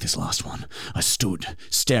time with this last one. I stood,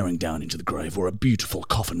 staring down into the grave where a beautiful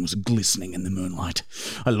coffin was glistening in the moonlight.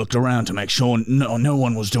 I looked around to make sure no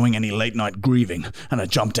one was doing any late-night grieving, and I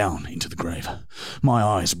jumped down into the grave. My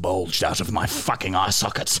eyes bulged out of my fucking eye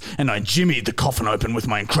sockets, and I jimmied the coffin open with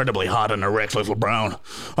my incredibly hard and erect little brown.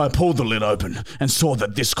 I pulled the lid open and saw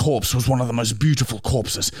that this corpse was one of the most beautiful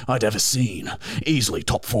corpses I'd ever seen. Easily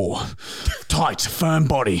top 4. Tight, firm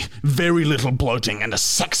body, very little bloating, and a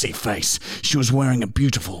sexy face. She was wearing a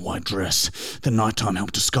beautiful white dress. The nighttime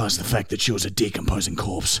helped disguise the fact that she was a decomposing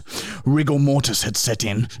corpse. Rigor mortis had set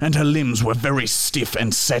in, and her limbs were very stiff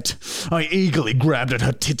and set. I eagerly grabbed at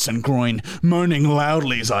her tits and groin, moaning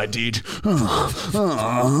loudly as I did.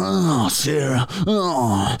 Sarah.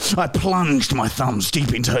 I plunged my thumbs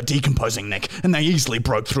deep into her decomposing neck, and they easily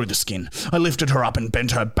broke through the skin. I lifted her up and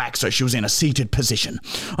bent her back so she was in a seated position.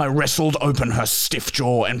 I wrestled open her stiff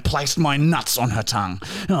jaw and placed my nuts on her tongue.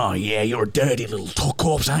 Oh yeah, you're a dirty little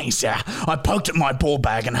corpse, aren't you, sir? I poked at my ball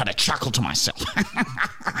bag and had a chuckle to myself.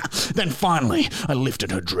 Then finally, I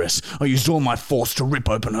lifted her dress. I used all my force to rip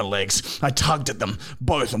open her legs. I tugged at them,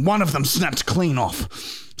 both, and one of them snapped clean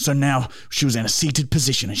off. So now she was in a seated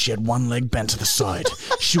position and she had one leg bent to the side.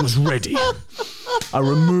 She was ready. I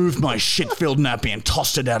removed my shit-filled nappy and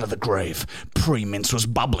tossed it out of the grave. Pre-mince was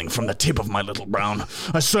bubbling from the tip of my little brown.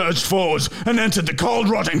 I surged forwards and entered the cold,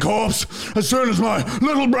 rotting corpse. As soon as my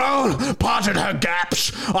little brown parted her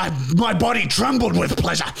gaps, my body trembled with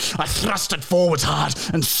pleasure. I thrust it forwards hard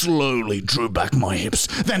and slowly drew back my hips,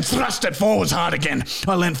 then thrust it forwards hard again.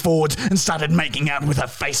 I leant forwards and started making out with her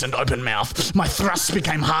face and open mouth. My thrusts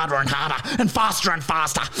became harder and harder and faster.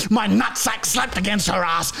 My nutsack slapped against her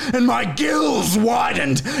ass and my gills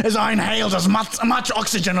widened as I inhaled as much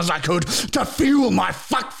oxygen as I could to fuel my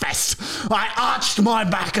fuckfest. I arched my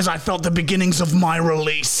back as I felt the beginnings of my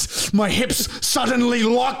release. My hips suddenly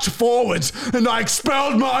locked forwards and I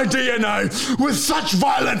expelled my DNA with such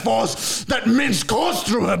violent force that mince coursed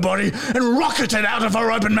through her body and rocketed out of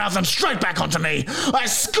her open mouth and straight back onto me. I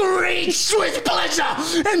screeched with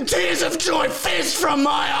pleasure and tears of joy fizzed from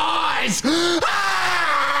my eyes.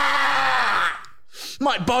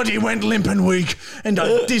 My body went limp and weak, and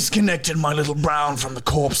I disconnected my little brown from the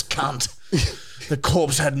corpse cunt. The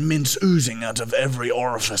corpse had mince oozing out of every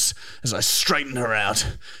orifice as I straightened her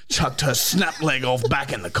out, chucked her snap leg off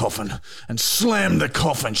back in the coffin, and slammed the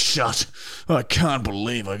coffin shut. I can't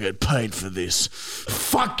believe I get paid for this.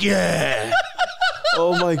 Fuck yeah!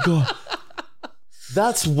 Oh my God.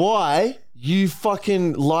 That's why you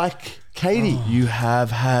fucking like Katie. Oh, you have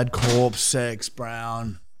had corpse sex,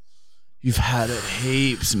 Brown. You've had it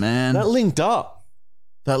heaps, man. That linked up.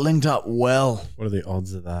 That linked up well. What are the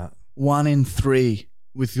odds of that? 1 in 3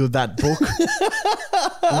 with that book.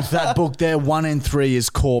 With that book there, 1 in 3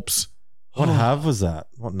 is corpse. What half was that?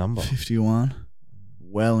 What number? 51.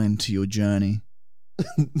 Well into your journey.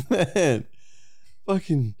 Man,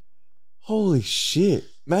 fucking holy shit.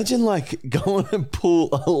 Imagine like going and pull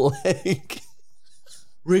a leg.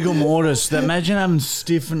 Rigor mortis. Imagine having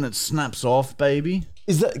stiff and it snaps off, baby.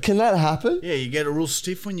 Can that happen? Yeah, you get it real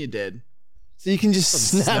stiff when you're dead. So you can just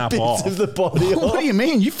snap bits off of the body off? What do you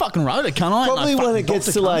mean? You fucking wrote it, can't I? Probably when it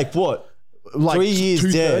gets to like what? Like 3 years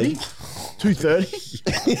 230? dead.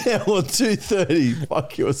 230? Yeah, well 230.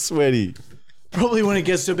 Fuck, you're sweaty. Probably when it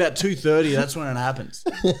gets to about 230, that's when it happens.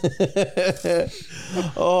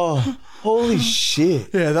 Oh, holy shit.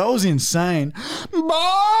 Yeah, that was insane.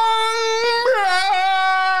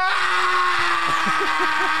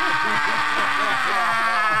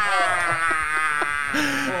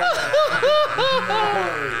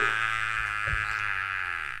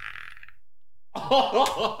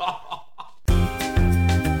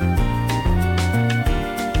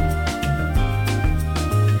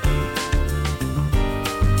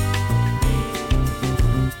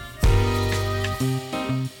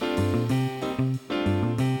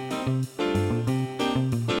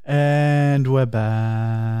 And we're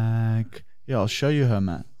back. Yeah, I'll show you her,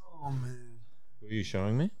 Matt. Oh man. Who are you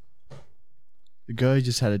showing me? The girl you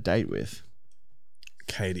just had a date with.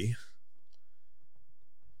 Katie.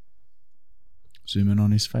 Zoom in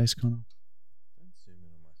on his face, Connor. Don't zoom in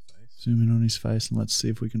on my face. Zoom in on his face and let's see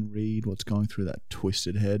if we can read what's going through that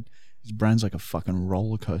twisted head. His brain's like a fucking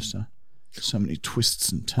roller coaster. So many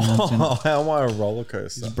twists and turns in it. Oh, how am I a roller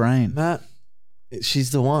coaster? His brain. Matt,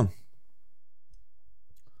 she's the one.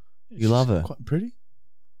 You love her. Quite pretty.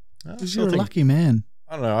 I Because still you're a think- lucky man.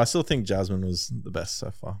 I don't know. I still think Jasmine was the best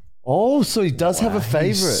so far. Oh, so he does have a He's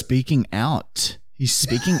favorite. speaking out. He's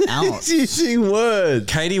speaking out. He's using words.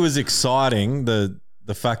 Katie was exciting. The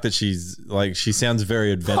fact that she sounds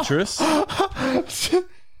very adventurous.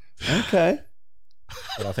 Okay.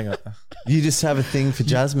 But I think You just have a thing for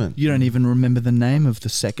Jasmine. You don't even remember the name of the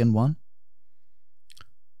second one?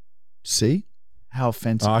 See? How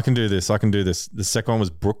offensive. I can do this. The second one was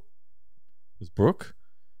Brooke.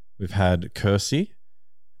 We've had Kirsty.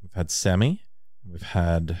 We've had Sammy. We've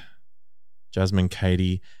had Jasmine,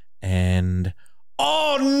 Katie, and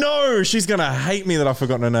oh no, she's gonna hate me that I've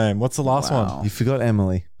forgotten her name. What's the last one? You forgot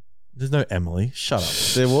Emily. There's no Emily. Shut up.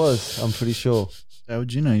 There was. I'm pretty sure. How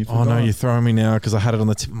would you know? You Oh no, forgot. you're throwing me now because I had it on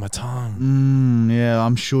the tip of my tongue. Yeah,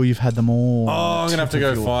 I'm sure you've had them all. Oh, I'm gonna have to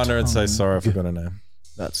go find her and say sorry. I forgot her name.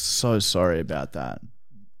 That's so sorry about that.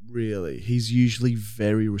 Really. He's usually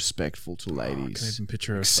very respectful to I ladies. can't even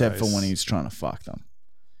picture her Except for face. when he's trying to fuck them.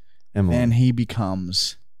 Emily. Then he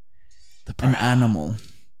becomes an animal.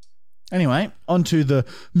 Anyway, on to the...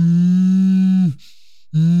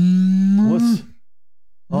 What's...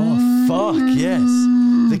 Oh, fuck, yes.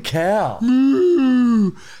 The cow.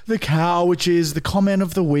 Moo. The cow, which is the comment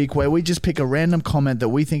of the week, where we just pick a random comment that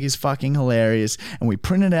we think is fucking hilarious and we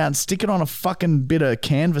print it out and stick it on a fucking bit of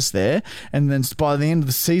canvas there, and then by the end of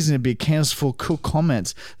the season it'd be a canvas full of cool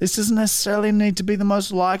comments. This doesn't necessarily need to be the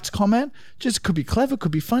most liked comment. Just could be clever,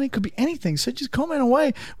 could be funny, could be anything. So just comment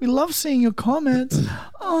away. We love seeing your comments.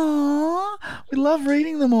 Aww. We love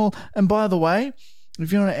reading them all. And by the way,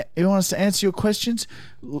 if you want us to answer your questions,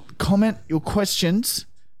 comment your questions,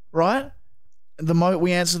 right?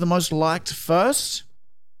 We answer the most liked first.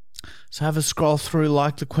 So have a scroll through,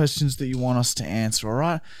 like the questions that you want us to answer, all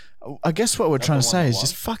right? I guess what we're trying to say is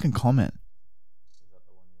just fucking comment.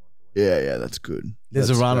 Yeah, that's good. There's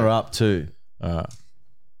a runner-up too.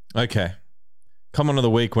 Okay. Comment of the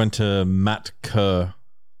week went to Matt Kerr,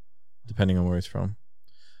 depending on where he's from.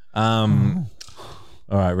 All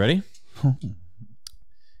right, ready?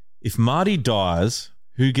 If Marty dies,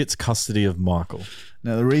 who gets custody of Michael?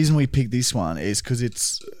 Now, the reason we picked this one is because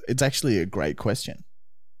it's actually a great question.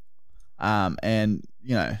 And,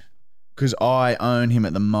 you know, because I own him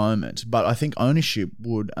at the moment, but I think ownership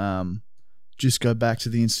would just go back to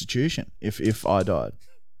the institution if I died.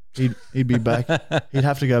 He'd be back. He'd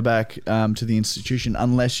have to go back to the institution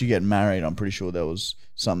unless you get married. I'm pretty sure there was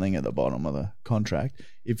something at the bottom of the contract.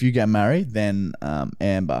 If you get married, then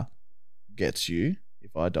Amber gets you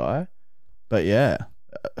if I die. But yeah,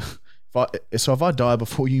 if I die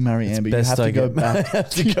before you marry Amber, you have to go back. Have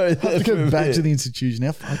to go back to the institution.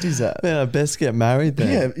 How fucked is that? Man, I best get married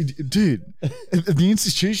then. Yeah, dude. The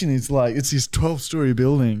institution is like, it's this 12-story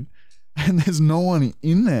building, and there's no one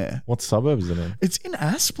in there. What suburb is it in? It's in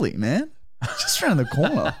Aspley, man. Just around the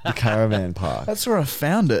corner. The caravan park. That's where I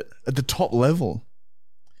found it, at the top level.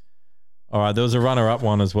 All right, there was a runner-up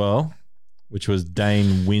one as well, which was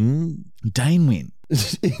Dane Wynn. Dane Wynn.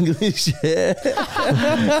 English, yeah.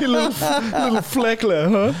 little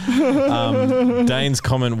fleckler, huh? Dane's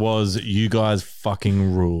comment was, "You guys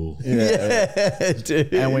fucking rule." Yeah,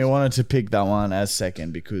 dude. And we wanted to pick that one as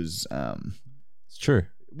second because It's true.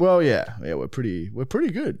 well, yeah, we're pretty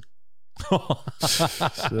good. So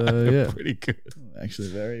yeah, Pretty good. actually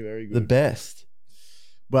very, very good. The best.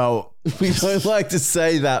 Well, We don't like to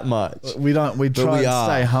say that much. we don't. We try we to are.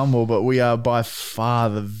 stay humble, but we are by far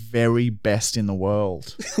the very best in the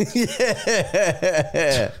world.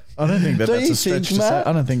 Yeah. I don't think Don't that's you a stretch think, to say. Matt?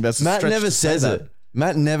 I don't think that's a Matt stretch never to say says that. it.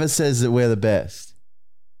 Matt never says that we're the best.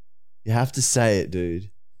 You have to say it, dude.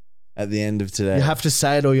 At the end of today. You have to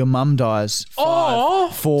say it or your mum dies.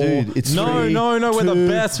 5, 4, Dude, it's No, 3, we're the 2.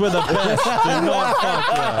 best. We're the best. Do not fuck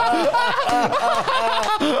that.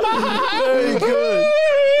 Very good.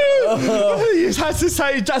 You have to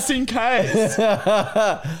say just in case.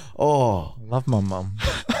 Oh, Love my mum.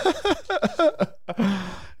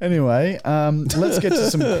 Anyway, let's get to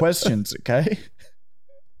some questions, okay?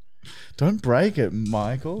 Don't break it,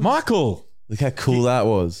 Michael. Michael, look how cool that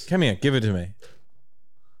was. come here. Give it to me.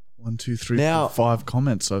 1, 2, 3, Now- 4, 5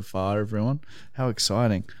 comments so far, everyone. How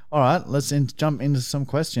exciting. All right, let's jump into some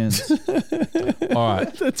questions. All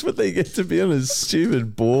right. That's what they get to be on a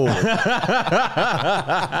stupid board. All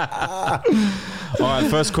right.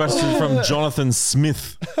 First question from Jonathan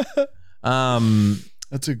Smith.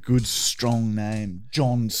 That's a good, strong name.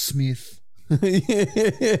 John Smith.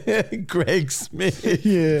 Greg Smith.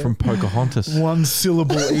 Yeah. From Pocahontas. 1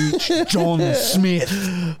 syllable each. John Smith.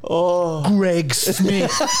 Oh, Greg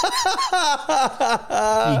Smith.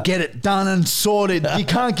 You get it done and sorted. You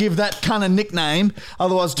can't give that kind of nickname,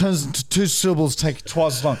 otherwise it turns into 2 syllables, take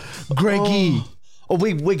twice as long. Greggy. Oh,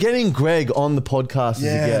 we're getting Greg on the podcast as a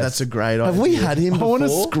Yeah, guest. that's a great idea. Have we had him I want to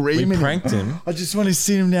before? scream We at pranked him. I just want to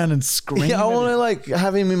sit him down and scream. Yeah, I at want to him. like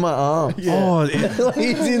have him in my arms. Oh, Like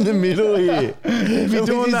he's in the middle here. He'd be And we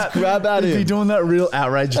doing just that. grab at He'd be him. doing that real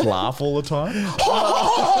outraged laugh all the time.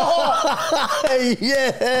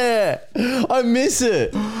 Yeah, I miss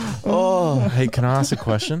it. Oh, hey, can I ask a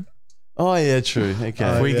question? oh yeah, true. Okay.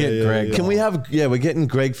 If we get Greg, yeah. Can we have? Yeah, we're getting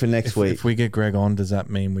Greg for next week if we get Greg on, does that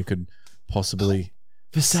mean we could possibly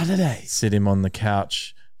for Saturday. sit him on the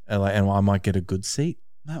couch and I might get a good seat?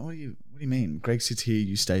 Matt, what do you mean? Greg sits here,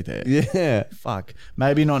 you stay there. Yeah, Fuck.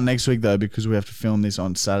 Maybe not next week though, because we have to film this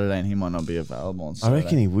on Saturday and he might not be available on I Saturday.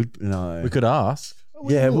 reckon he would. No, We could ask.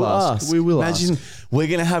 yeah, will we'll ask. ask. We will Imagine we're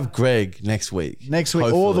gonna have Greg next week. Next week or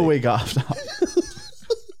the Hopefully. week after.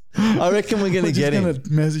 I reckon we're gonna We're get just him. gonna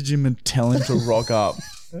message him and tell him to rock up.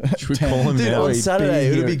 Should we call him Dude, now? on Be Saturday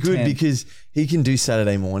here it'll be at good 10. because he can do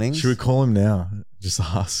Saturday mornings. Should we call him now? Just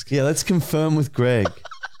ask. Yeah, let's confirm with Greg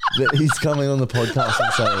that he's coming on the podcast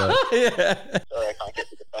on Saturday. Sorry, I can't get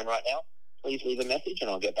to the phone right now. Please leave a message and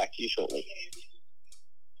I'll get back to you shortly.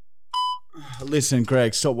 Listen,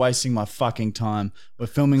 Greg, stop wasting my fucking time. We're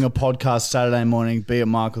filming a podcast Saturday morning. Be at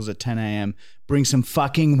Michael's at 10 a.m. Bring some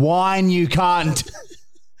fucking wine, you cunt.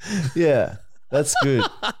 Yeah, that's good.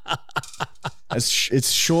 It's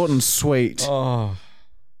short and sweet. Oh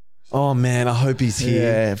man, I hope he's here.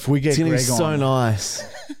 Yeah, if we get it's gonna Greg be so on. nice.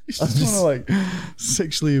 You just want to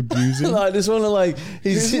sexually abuse him. I just want to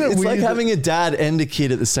it's like having a dad and a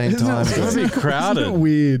kid at the same time. It's gonna be crowded. Isn't it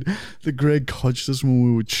weird that Greg coached us when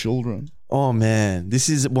we were children? Oh man, this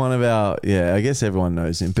is one of our, I guess everyone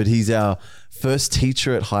knows him, but he's our first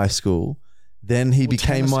teacher at high school. Then he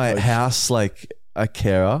became my house, a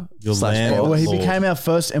carer. Your landlord. Well, he became our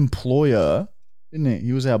first employer, didn't he?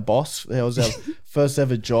 He was our boss. That was our first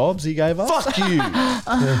ever jobs he gave us. Fuck you.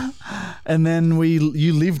 And then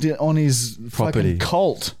you lived on his property fucking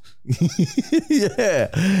cult.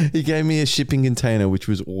 Yeah. He gave me a shipping container, which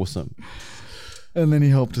was awesome. And then he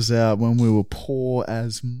helped us out when we were poor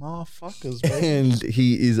as motherfuckers. Baby. And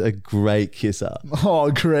he is a great kisser.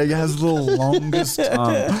 Oh, Greg has the longest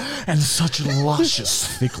tongue and such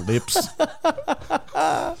luscious thick lips.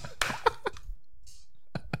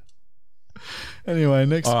 Anyway,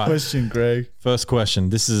 next question, Greg. First question.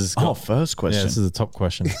 This is first question. Yeah, this is the top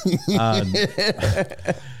question.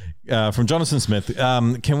 From Jonathan Smith.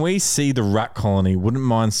 Can we see the rat colony? Wouldn't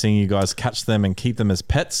mind seeing you guys catch them and keep them as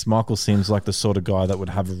pets. Michael seems like the sort of guy that would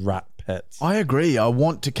have rat pets. I agree. I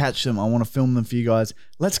want to catch them. I want to film them for you guys.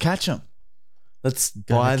 Let's catch them. Let's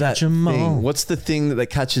buy that thing. All. What's the thing that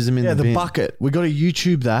catches them in the bin? Yeah, the bucket. We got to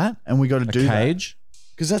YouTube that, and we got to do cage?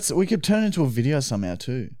 Because we could turn it into a video somehow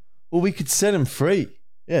too. Well, we could set them free.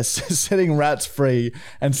 Yes, setting rats free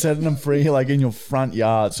and setting them free in your front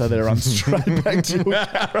yard so they run straight back to your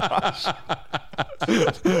garage.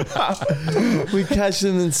 We catch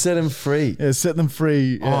them and set them free. Yeah, set them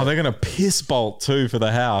free. Yeah. Oh, they're going to piss bolt too for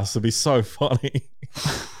the house. It'd be so funny.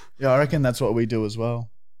 Yeah, I reckon that's what we do as well.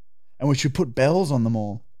 And we should put bells on them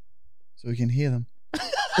all so we can hear them.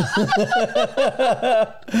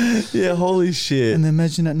 Yeah, holy shit. And then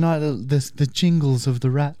imagine at night the jingles of the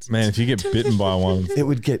rats. Man, if you get bitten by one, it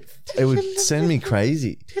would send me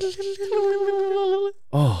crazy.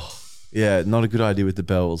 Oh, yeah, not a good idea with the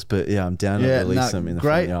bells, but yeah, I'm down to release them in the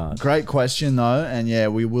front yard. Great question though, and yeah,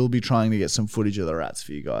 we will be trying to get some footage of the rats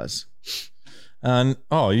for you guys. And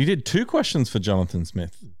you did 2 questions for Jonathan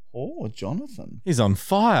Smith. Oh, Jonathan, he's on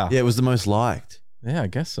fire. Yeah, it was the most liked. Yeah, I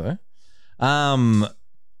guess so.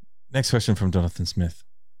 Next question from Jonathan Smith.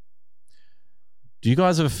 Do you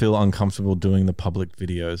guys ever feel uncomfortable doing the public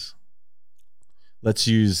videos? Let's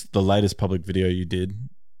use the latest public video you did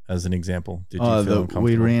as an example. Did you feel uncomfortable?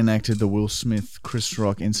 We reenacted the Will Smith, Chris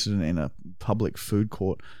Rock incident in a public food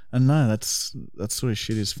court. And no, that sort of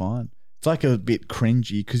shit is fine. It's like a bit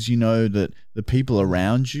cringy because you know that the people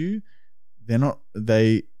around you,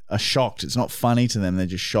 they are shocked. It's not funny to them. They're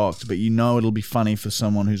just shocked. But you know it'll be funny for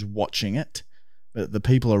someone who's watching it. But the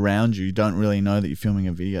people around you don't really know that you're filming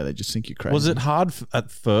a video. They just think you're crazy. Was it hard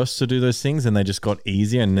at first to do those things and they just got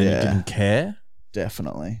easier and then you didn't care?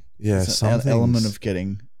 Definitely. Yeah, it's an element of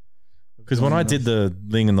getting... Because when I did the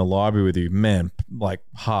thing in the library with you, man,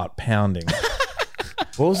 heart pounding.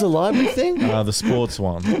 What was the library thing? The sports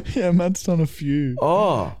one. Yeah, Matt's done a few.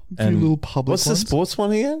 Oh. A few little public ones. What's the sports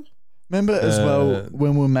one again? Remember as well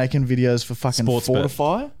when we were making videos for fucking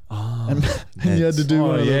Fortify? Oh, and you had to do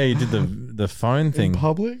one of you did the phone thing. In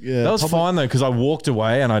public? Yeah. That was fine though because I walked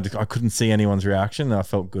away and I couldn't see anyone's reaction and I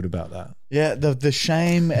felt good about that. Yeah, the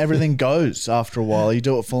shame, everything goes after a while. You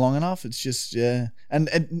do it for long enough, it's just, yeah.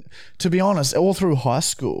 And to be honest, all through high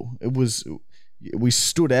school, we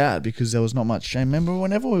stood out because there was not much shame. Remember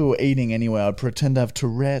whenever we were eating anywhere, I'd pretend to have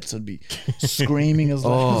Tourette's. I'd be screaming as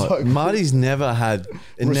loud. Marty's never had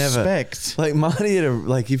respect. Like Marty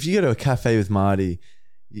if you go to a cafe with Marty,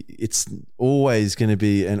 it's always going to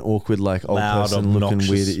be an awkward old loud, person obnoxious looking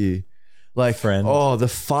weird at you. Friend. Oh, the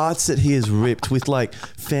farts that he has ripped with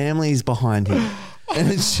families behind him. And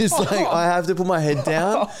it's just I have to put my head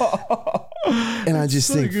down and I just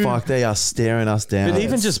think, fuck, they are staring us down. But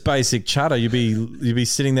even just basic chatter, you'd be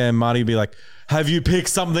sitting there and Marty would be like, have you picked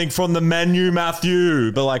something from the menu,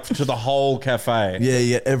 Matthew? But to the whole cafe.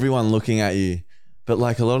 Yeah, everyone looking at you. But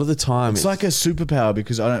a lot of the time... It's like a superpower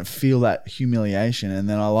because I don't feel that humiliation and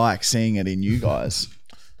then I like seeing it in you guys.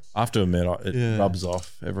 I have to admit, it rubs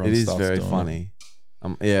off. Everyone starts doing it. It is very funny.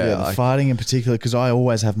 The fighting in particular, because I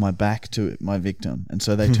always have my back to my victim, and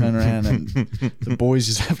so they turn around and the boys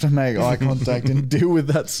just have to make eye contact and deal with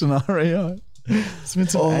that scenario. It's been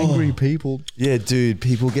some angry people. Yeah, dude,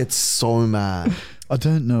 people get so mad. I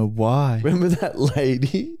don't know why. Remember that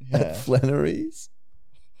lady at Flannery's?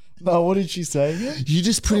 No, what did she say? You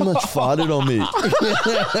just pretty much farted on me.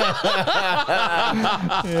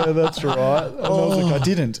 Yeah, that's right. And I was like, I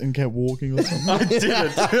didn't, and kept walking or something. I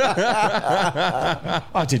didn't.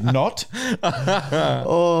 I did not.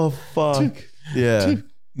 Oh, fuck. Yeah.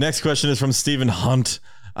 Next question is from Stephen Hunt.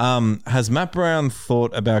 Has Matt Brown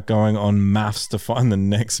thought about going on maths to find the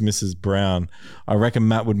next Mrs. Brown? I reckon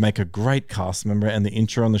Matt would make a great cast member, and the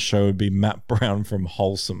intro on the show would be Matt Brown from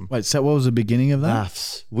Wholesome. Wait, so what was the beginning of that?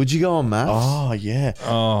 Maths. Would you go on maths? Oh, yeah.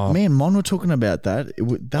 Oh, Me and Mon were talking about that.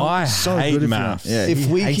 That I would be so hate good maths. Yeah, if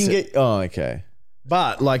he we hates can it. get... Oh, okay.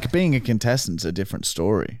 But like being a contestant's a different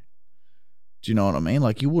story. Do you know what I mean?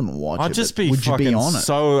 Like you wouldn't watch it. I'd just but be would you fucking be on it?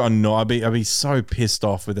 so annoyed. I'd be so pissed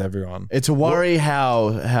off with everyone. It's a worry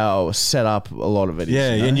how set up a lot of it is.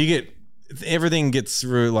 Yeah, you know? and you get everything gets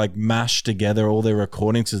through like mashed together. All their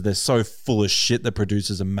recordings because they're so full of shit. The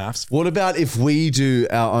producers of maths. What about if we do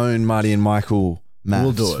our own Marty and Michael maths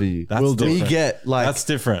We'll do it. for you? That's We different. get like... That's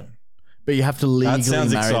different. But you have to legally That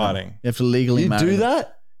sounds marry exciting. them. You have to legally You marry do them.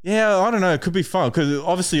 that? Yeah, I don't know. It could be fun because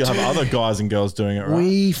obviously you'll have other guys and girls doing it, right?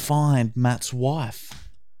 We find Matt's wife.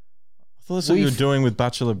 I thought that's what you were doing with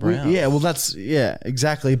Bachelor Brown. Yeah, well, that's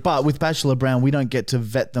exactly. But with Bachelor Brown, we don't get to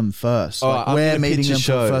vet them first. All Like, right, I'm we're gonna meeting pitch a them for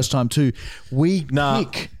show. the first time too. We Nah.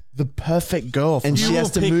 pick the perfect girl. For And them. she You has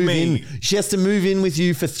will to pick move me. in. She has to move in with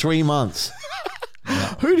you for 3 months.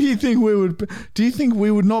 Who do you think we would? Do you think we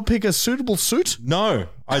would not pick a suitable suit? No,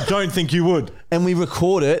 I don't think you would. And we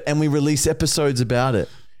record it and we release episodes about it.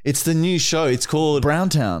 It's the new show. It's called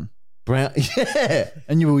Browntown. Brown. Yeah.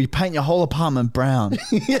 And we paint your whole apartment brown.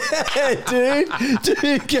 Yeah,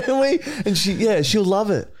 dude, can we? And she'll love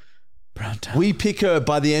it. Browntown. We pick her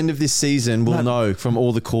by the end of this season. We'll know from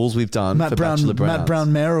all the calls we've done for Bachelor Brown. Matt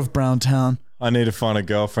Brown, mayor of Browntown. I need to find a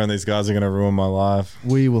girlfriend. These guys are going to ruin my life.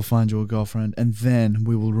 We will find you a girlfriend, and then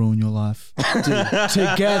we will ruin your life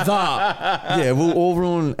together. Yeah, we'll all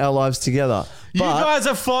ruin our lives together. You But guys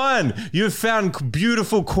are fun. You've found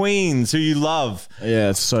beautiful queens who you love.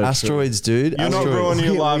 Yeah, it's so asteroids, dude. You're not Asteroids. ruining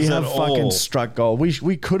your lives we at have all. fucking struck gold.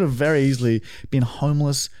 We could have very easily been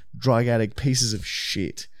homeless, drug addict pieces of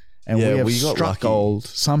shit, and Yeah, we have we got struck lucky. gold.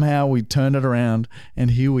 Somehow we turned it around,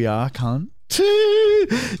 and here we are, cunt.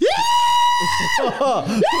 Yeah.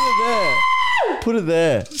 Put it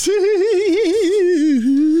there.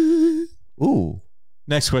 Ooh.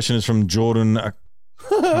 Next question is from Jordan. Oh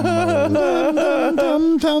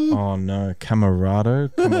no, Camarado.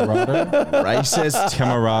 Racist.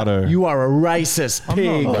 Camarado. You are a racist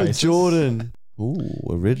pig. not racist. Jordan. Ooh,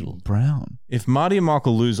 original. Brown. If Marty and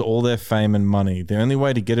Michael lose all their fame and money, the only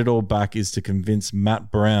way to get it all back is to convince Matt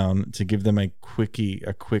Brown to give them a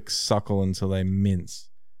quick suckle until they mince.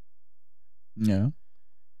 Yeah.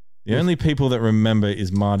 The only people that remember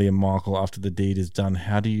is Marty and Michael after the deed is done.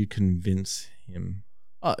 How do you convince him?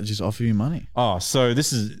 Oh, just offer you money. Oh, so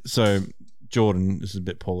Jordan, this is a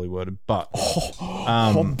bit poorly worded, but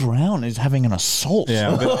Bob Brown is having an assault. yeah,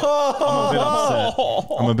 I'm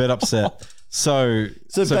a bit upset. So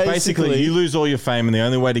basically, you lose all your fame, and the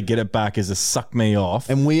only way to get it back is to suck me off.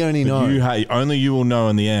 And we only know. Only you will know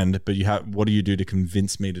in the end. But what do you do to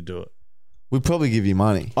convince me to do it? We'd probably give you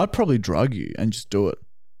money. I'd probably drug you and just do it.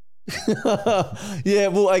 Yeah,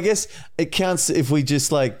 well, I guess it counts if we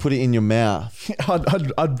just like put it in your mouth.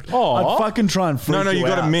 I'd fucking try and freak No, you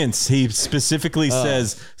got to out. mince. He specifically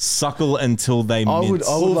says suckle until they mince.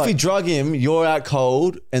 Well, if we drug him, you're out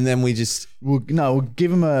cold, and then we just... We'll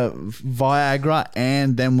give him a Viagra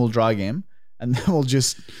and then we'll drug him and then we'll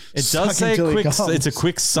just. It does say it's a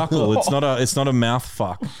quick suckle. It's not a mouth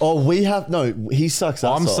fuck. Oh, he sucks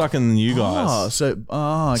us I'm off. sucking you guys. So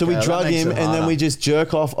we drug him and then we just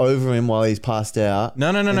jerk off over him while he's passed out.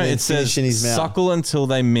 No. It says in his mouth. suckle until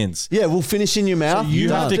they mince. Yeah, we'll finish in your mouth.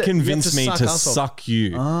 You have to convince me suck to us off. suck you.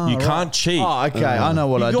 You can't cheat. Oh, okay. I know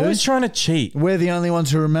what I You're do. always trying to cheat. We're the only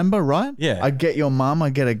ones who remember, right? Yeah. I'd get your mum,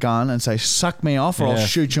 I'd get a gun and say, suck me off or I'll Yeah.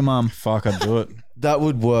 shoot your mum. Fuck, I'd do it. That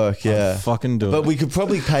would work, yeah. Fucking do it. But we could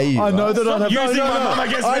probably pay you. I know that I'd have Using my mum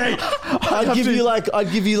against me. I'd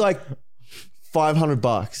give you like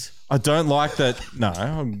 $500. I don't like that. No.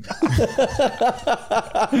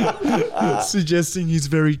 suggesting he's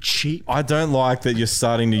very cheap. I don't like that you're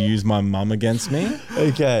starting to use my mum against me.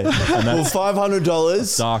 Okay. Well,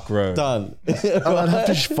 $500. Dark road. Done. I'd have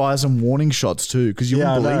to fire some warning shots too because you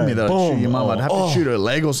Yeah, I wouldn't believe know. me that I'd Boom. shoot your mum. I'd have to shoot her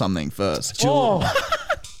leg or something first.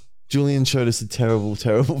 Julian showed us a terrible,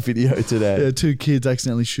 terrible video today. Yeah, 2 kids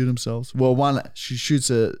accidentally shoot themselves. Well, one, she shoots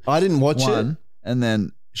I didn't watch it. and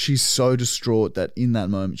then she's so distraught that in that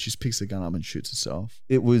moment she just picks the gun up and shoots herself.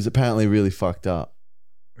 It was apparently really fucked up.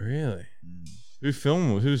 Really? Who's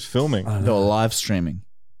filming? They were live streaming.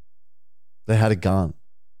 They had a gun.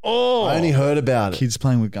 Oh, I only heard about it. Kids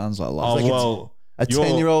playing with guns. I love. Oh, Like well, A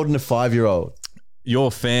 10-year-old and a 5-year-old.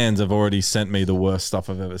 your fans have already sent me the worst stuff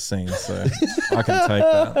I've ever seen, so I can take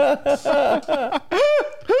that.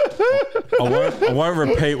 I won't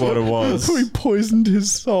repeat what it was. we poisoned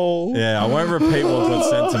his soul. Yeah, I won't repeat what got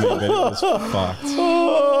sent to me, but it was fucked.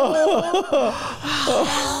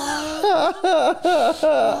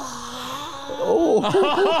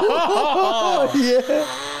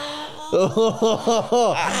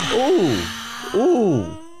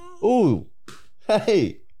 Ooh.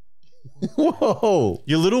 Hey. Whoa.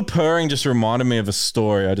 Your little purring just reminded me of a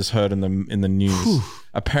story I just heard in the news.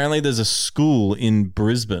 Apparently, there's a school in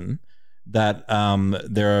Brisbane that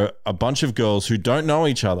there are a bunch of girls who don't know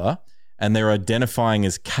each other and they're identifying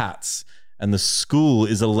as cats. And the school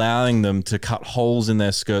is allowing them to cut holes in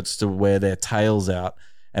their skirts to wear their tails out.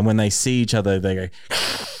 And when they see each other, they go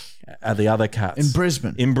at the other cats. In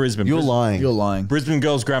Brisbane. In Brisbane. You're lying. You're lying. Brisbane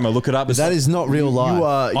Girls Grammar. Look it up. That is not real life.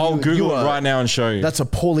 I'll Google it right now and show you. That's a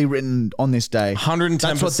poorly written on this day. 110%.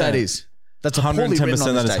 That's what that is. That's a poorly written 110%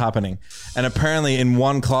 on that this is day. happening. And apparently in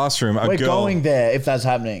one classroom, We're going there if that's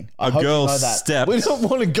happening. I hope girl you know that. stepped. We don't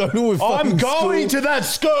want to go to a fucking I'm going school. to that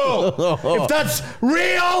school. If that's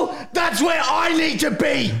real, that's where I need to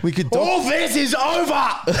be. We could All this is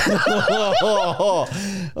over.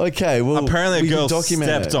 Okay, well, Apparently a we can girl document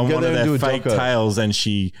stepped it. on Go one of there and their do a fake doco. tails and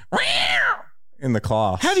she in the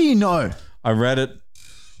class. How do you know? I read it.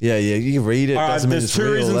 Yeah, you can read it. All right, Doesn't mean there's it's two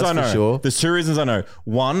real, reasons that's I know. for sure. There's two reasons I know.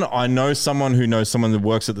 One, I know someone who knows someone that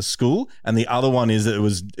works at the school, and the other one is that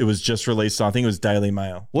it was just released. I think it was Daily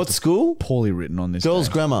Mail. What school? Poorly written on this Girls'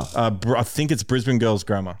 day. Grammar. I think it's Brisbane Girls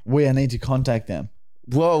Grammar. We need to contact them.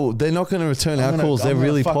 Whoa, they're not going to return our calls. They're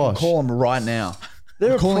really posh. Call them right now.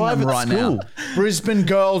 They're I'm a calling them private right school. now. Brisbane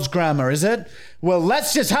Girls Grammar, is it? Well,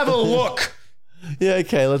 let's just have a look. Yeah,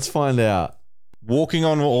 okay, let's find out. Walking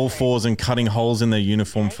on all fours and cutting holes in their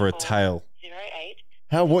uniform for a tail. 08.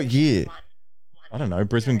 How? What year? I don't know.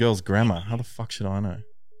 Brisbane Girls Grammar. How the fuck should I know?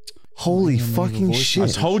 Holy fucking I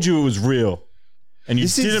shit. told you it was real. And you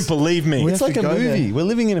This is- didn't believe me. We It's have like to a go movie. there. We're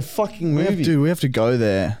living in a fucking We movie. have to go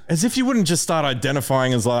there. As if you wouldn't just start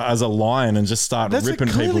identifying as a lion and just start ripping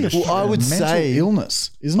people to shit. Well, I would mental say- illness,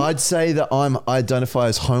 isn't it? I'd say that I identify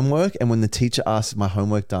as homework, and when the teacher asks if my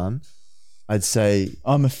homework done, I'd say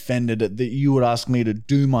I'm offended at that you would ask me to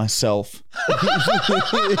do myself.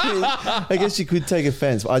 I guess you could take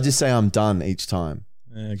offense, but I just say I'm done each time.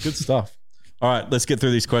 Yeah, good stuff. All right, let's get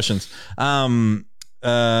through these questions.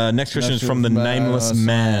 Next question is from the nameless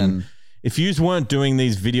man. If you weren't doing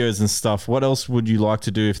these videos and stuff, what else would you like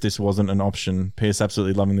to do if this wasn't an option? P.S.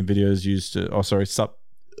 Absolutely loving the videos used to. Oh, sorry, sub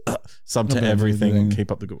to everything and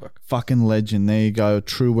keep up the good work. Fucking legend. There you go.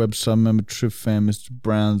 True web sub member, true fan, Mr.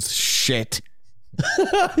 Brown's shit.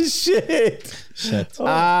 Shit.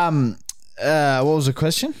 What was the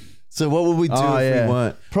question? So what would we do if we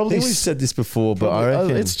weren't? Probably I think we've said this before, but I Probably-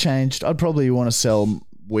 reckon it's changed. I'd probably want to sell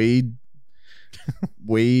weed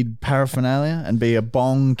paraphernalia and be a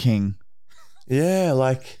bong king. yeah,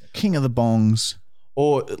 like King of the bongs.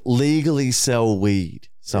 or legally sell weed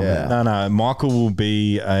somehow. Yeah. No, Michael will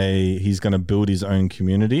be he's going to build his own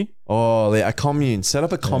community. Oh, yeah, a commune. Set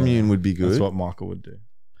up a commune would be good. That's what Michael would do.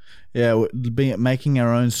 Yeah, making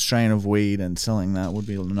our own strain of weed and selling that would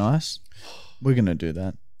be nice. We're going to do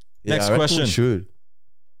that. Yeah, Next I reckon we question. should.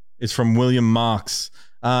 It's from William Marks.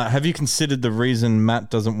 Have you considered the reason Matt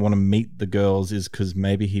doesn't want to meet the girls is because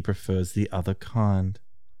maybe he prefers the other kind?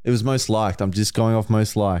 It was most liked. I'm just going off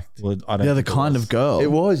most liked. Well, I don't The other think it kind was. of girl.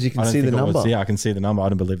 It was. You can I don't see the think it was. number. Yeah, I can see the number. I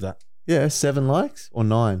don't believe that. Yeah, 7 likes or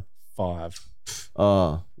 9. 5.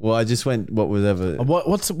 Oh, well, I just went whatever.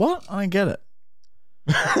 What? I don't get it.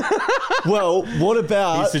 Well, what He's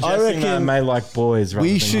about? I suggesting that I reckon may like boys rather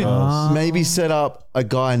we than should girls. maybe set up a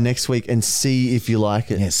guy next week and see if you like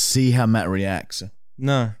it. Yeah, see how Matt reacts.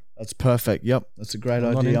 No. That's perfect. Yep, that's a great I'm not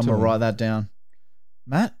idea. I'm into going to them. write that down.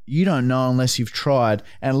 Matt, you don't know unless you've tried.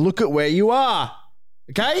 And look at where you are.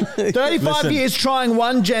 Okay? 35 Listen. years trying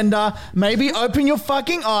one gender. Maybe open your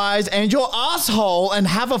fucking eyes and your asshole and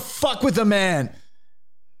have a fuck with a man.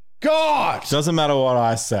 God! Doesn't matter what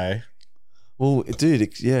I say. Well,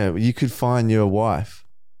 dude, yeah, you could find your wife,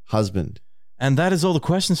 husband. And that is all the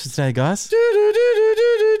questions for today, guys.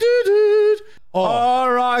 All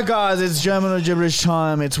right, guys, it's German or gibberish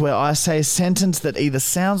time. It's where I say a sentence that either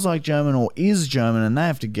sounds like German or is German, and they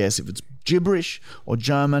have to guess if it's gibberish or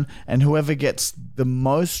German, and whoever gets the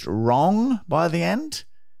most wrong by the end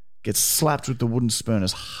gets slapped with the wooden spoon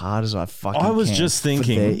as hard as I fucking I was can just for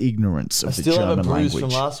thinking- their ignorance of the German language.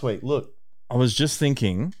 last week. Look. I was just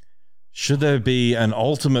thinking, should there be an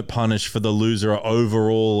ultimate punish for the loser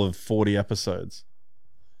overall of 40 episodes?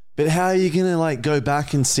 But how are you going to like go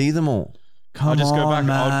back and see them all? Come just on, go back.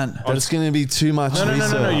 man. That's going to be too much No,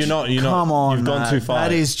 research. you're not. Come on, You've gone man. too far.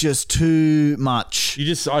 That is just too much.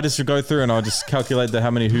 I just go through and I just calculate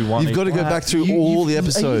how many who won. You've got to go back through all the Are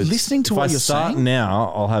episodes. you listening to If what I you're start saying?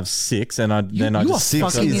 now, I'll have 6, and then I you just are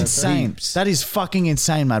six fucking is insane. heaps. That is fucking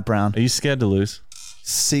insane, Matt Brown. Are you scared to lose?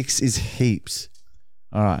 6 is heaps.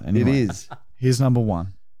 All right, anyway. It is. Here's number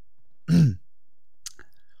 1.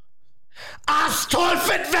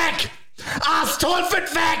 Astolfet weg!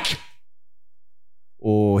 Astolfet weg!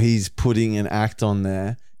 Or he's putting an act on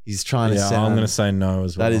there. He's trying to Yeah, sound. I'm going to say no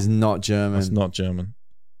as well. That is not German. That's not German.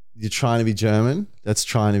 You're trying to be German? That's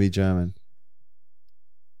trying to be German.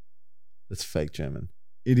 That's fake German.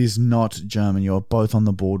 It is not German. You're both on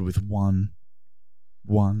the board with 1.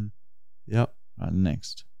 Yep. Right,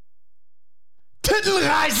 next.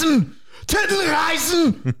 Titelreisen!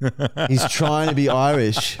 Titelreisen! He's trying to be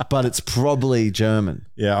Irish, but it's probably German.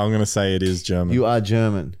 Yeah, I'm going to say it is German. You are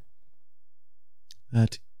German.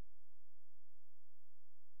 That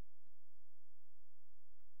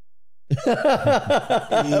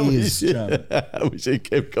is German. I wish I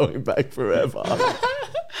kept going back forever.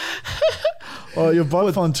 Oh, you're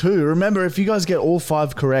both on 2. Remember, if you guys get all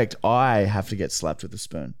 5 correct, I have to get slapped with a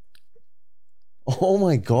spoon. Oh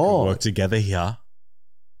my Work God. together here.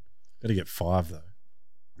 Got to get 5 though.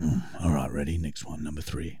 All right, ready? Next one, number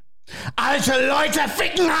 3. Alte Leute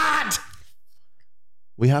ficken hart!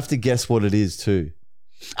 We have to guess what it is too.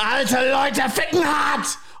 Alte Leute ficken hart!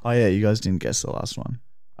 Oh, yeah, you guys didn't guess the last one.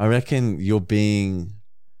 I reckon you're being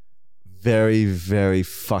very, very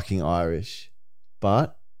fucking Irish,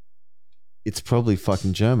 but it's probably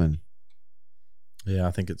fucking German. Yeah,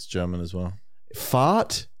 I think it's German as well.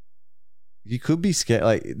 Fart? You could be scared.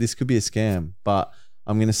 Like, this could be a scam, but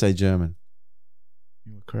I'm going to say German.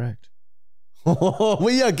 You were correct.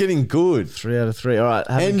 We are getting good. 3 out of 3. All right,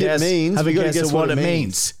 have And a it guess. means- have we a gotta guess guess of what what it it means.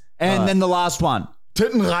 means. And All then the last one.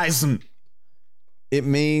 Tittenreisen! It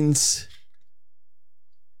means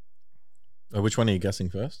Which one are you guessing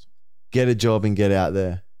first? get a job and get out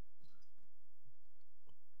there.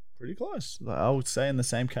 Pretty close. I would say in the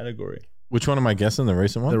same category. Which one am I guessing? The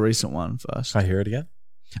recent one? The recent one first. Can I hear it again?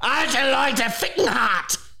 Alte Leute ficken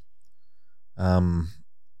hart!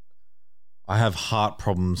 I have heart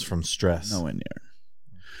problems from stress. Nowhere near.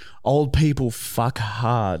 Old people fuck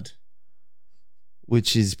hard.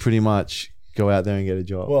 Which is pretty much go out there and get a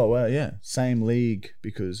job. Well, yeah. Same league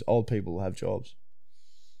because old people have jobs.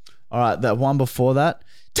 All right, that one before that.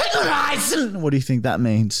 Tittenreisen! What do you think that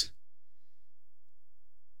means?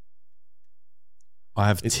 I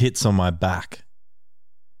have tits on my back.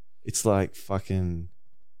 It's like fucking.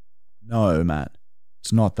 No, Matt.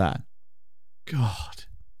 It's not that. God.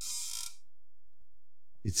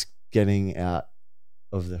 It's getting out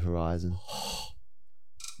of the horizon.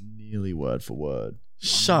 Nearly word for word.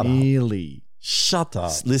 Shut up. Nearly. Shut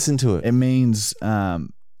up. Listen to it. It means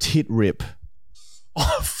tit rip.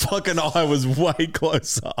 Oh, fucking I was way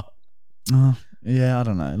closer. Yeah, I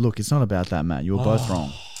don't know. Look, it's not about that, Matt. You were both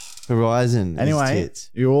wrong. Horizon. Anyway, is tits.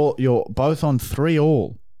 you're both on 3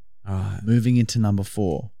 all. All right. Moving into number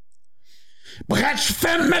 4.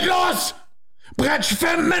 Bretschfem mit los!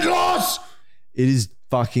 Bretschfem mit los! It is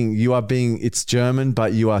fucking. You are being. It's German,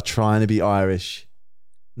 but you are trying to be Irish.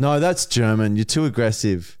 No, that's German. You're too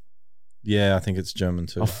aggressive. Yeah, I think it's German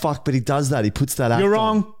too. Oh fuck! But he does that. He puts that. You're act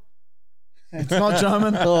on. wrong. It's not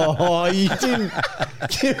German. Oh, you didn't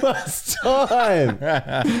give us time.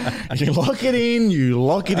 You lock it in. You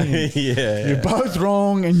lock it in. Yeah. You're both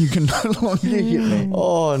wrong, and you can no longer hit me.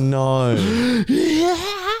 Oh no.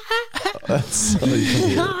 That's so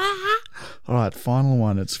good. All right, final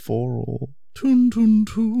one. It's 4 all. Tun, tun,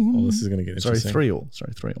 tun. Oh, this is going to get Sorry, interesting. 3 all.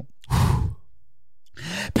 Sorry, 3 all.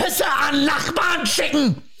 Pisse an Nachbarn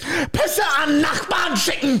schicken! Pisse an Nachbarn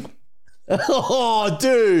schicken! Oh,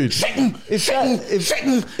 dude. Schicken! If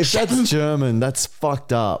that's German, that's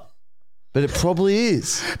fucked up. But it probably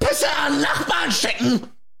is. Pisse an Nachbarn schicken!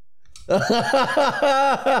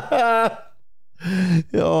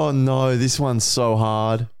 Oh no, this one's so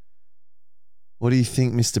hard. What do you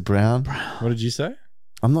think, Mr. Brown? What did you say?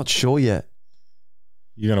 I'm not sure yet.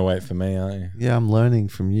 You're going to wait for me, aren't you? Yeah, I'm learning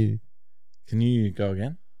from you. Can you go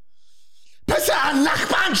again? Pisse an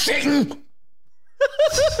Nachbarn schicken!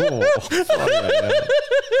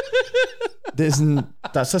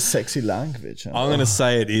 That's a sexy language. Huh? I'm going to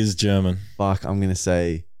say it is German. Fuck, I'm gonna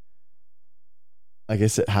say. I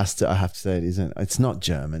guess it has to. I have to say it isn't. It's not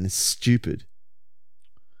German. It's stupid.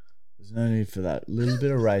 There's no need for that little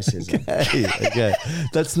bit of racism. Okay.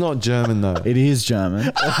 That's not German though. It is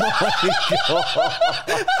German.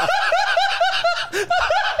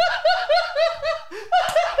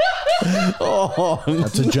 Oh,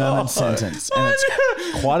 That's a German sentence, and it's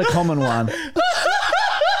quite a common one.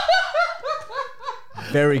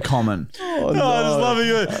 Very common. Oh, I just love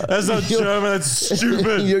it. That's not German. That's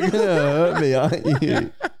stupid. You're gonna hurt me, aren't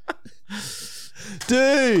you?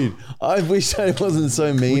 Dude, I wish I wasn't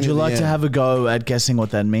so mean. Would you like to have a go at guessing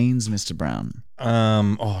what that means, Mr. Brown?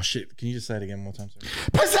 Oh shit! Can you just say it again one more time?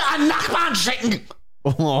 Sorry?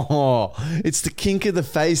 Oh, it's the kink of the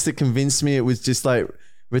face that convinced me it was just like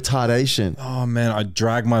retardation. Oh man, I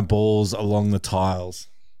drag my balls along the tiles.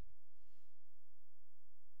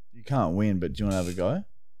 You can't win, but do you want to have a go?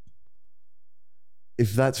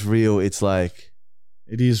 If that's real, it's like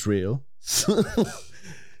It is real.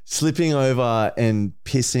 slipping over and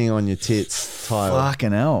pissing on your tits, Tyler.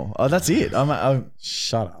 Fucking hell. Oh, that's it.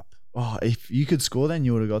 Shut up. Oh, if you could score, then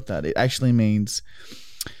you would have got that. It actually means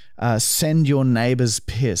send your neighbor's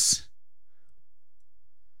piss.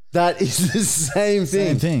 That is the same thing.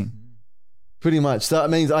 Same thing. Pretty much. So that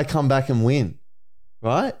means I come back and win,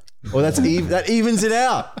 right? Or that evens it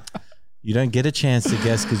out. You don't get a chance to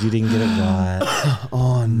guess because you didn't get it right.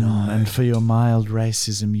 Oh no! And for your mild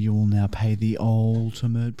racism, you will now pay the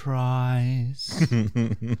ultimate price.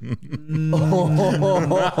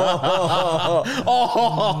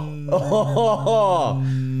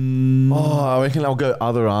 Oh, I reckon I'll go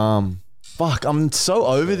other arm. Fuck, I'm so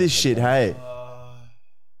over this shit, hey.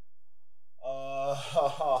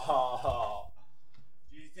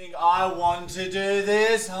 Do you think I want to do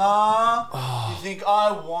this, huh? Do you think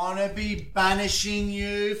I want to be banishing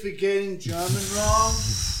you for getting German wrong?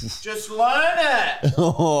 Just learn it. Just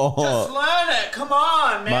learn it. Come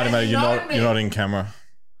on, man. Mate, you're not in camera.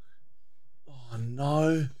 Oh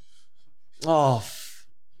no. Oh.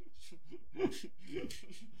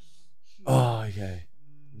 Oh, okay.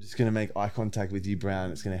 I'm just gonna make eye contact with you, Brown.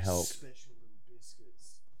 It's gonna help. Special little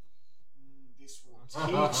biscuits. This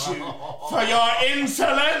will teach you for your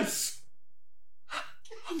insolence.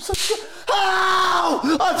 I'm so sorry.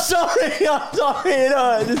 Ow! I'm sorry. I'm sorry.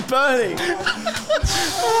 No, it's burning.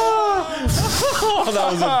 Oh,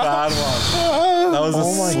 that was a bad one. That was a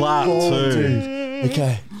slap too. Dude.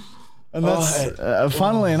 Okay. And that's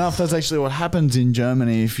funnily enough, that's actually what happens in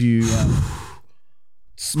Germany if you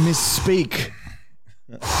misspeak.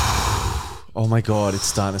 Oh my god, it's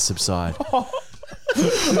starting to subside.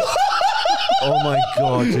 Oh my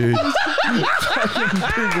god, dude.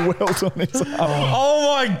 Big welt on his arm.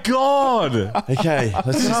 Oh my god. Okay,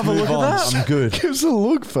 let's just move on. I'm good. Give us a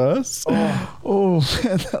look first. Oh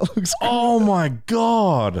man, that looks good. Oh my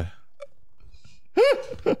god.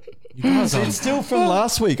 You guys It's still from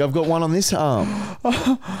last week. I've got one on this arm.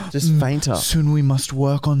 Just fainter. Soon we must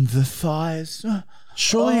work on the thighs.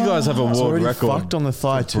 Surely you guys have a It's world already record fucked on the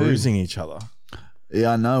thigh too. bruising each other.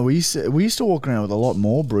 Yeah, I know. We used to walk around with a lot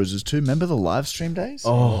more bruises too. Remember the live stream days?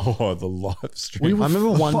 Oh, the live stream. I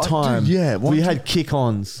remember one time. Dude, yeah, we had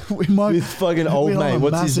kick-ons we might with fucking old mate.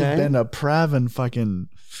 What's his name? Bender, Prav and fucking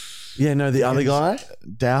Yeah, no, the other guy.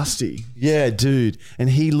 Dousty. Yeah, dude. And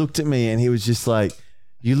he looked at me and he was just like,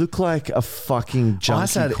 "You look like a fucking junkie I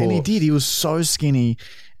said, corpse." and he did. He was so skinny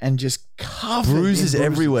and just covered in Bruises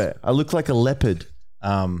everywhere. I look like a leopard.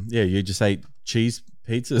 Yeah, you just ate cheese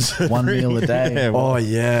pizzas. One meal a day. Yeah, Oh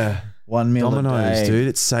yeah, One meal a Domino's, day. dude.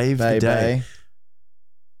 It saved the day.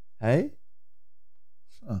 Hey.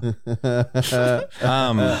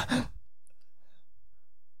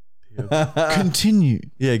 Continue.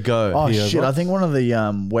 Yeah, go. Oh Here, shit! what? I think one of the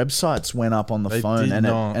websites went up on the They phone did and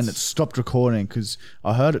not. it stopped recording because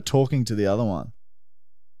I heard it talking to the other one.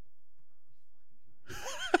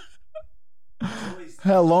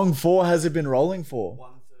 How long for has it been rolling for?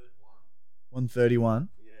 131.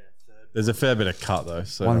 There's a fair bit of cut though.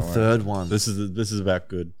 So don't worry. 1/3 one. This is about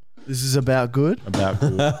good. This is about good. About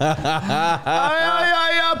good.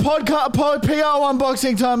 Podcast, PO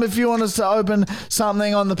unboxing time. If you want us to open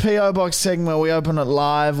something on the PO box segment, we open it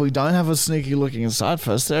live. We don't have a sneaky looking inside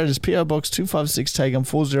first. There it is. PO box 256 Taken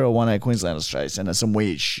 4018 Queensland, Australia. Send us some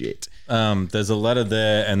weird shit. There's a letter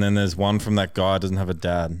there, and then there's one from that guy who doesn't have a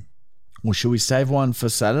dad. Well, should we save one for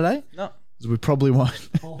Saturday? No. Because we probably won't.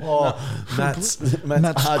 Matt's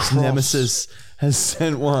Matt's arch cross. nemesis has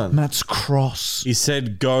sent one. Matt's cross. He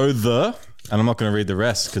said, "Go the," and I'm not going to read the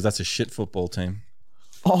rest because that's a shit football team.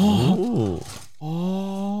 Oh,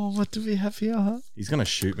 what do we have here? Huh? He's going to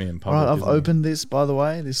shoot me in All public. right, I've isn't he? opened this, by the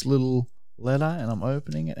way, this little letter, and I'm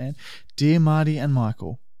opening it. And dear Marty and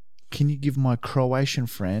Michael, can you give my Croatian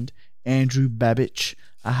friend Andrew Babic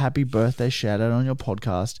a happy birthday shout out on your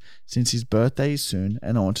podcast since his birthday is soon,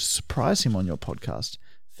 and I want to surprise him on your podcast.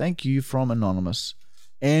 Thank you from Anonymous.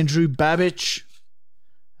 Andrew Babic.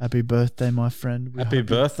 Happy birthday, my friend. Happy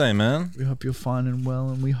birthday, man. We hope you're fine and well,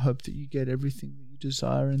 and we hope that you get everything that you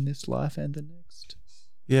desire in this life and the next.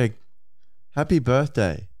 Yeah. Happy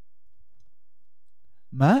birthday.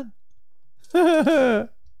 Matt? Yeah,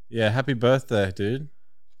 happy birthday, dude.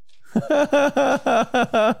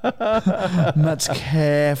 Matt's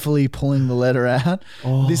carefully pulling the letter out.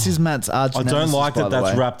 This is Matt's arch I nemesis, don't like by that the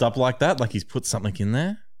that's way. wrapped up like that. Like he's put something in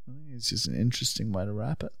there. I think it's just an interesting way to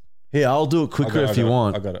wrap it. Here, I'll do it quicker if you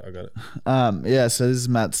want. I got it. Yeah, so this is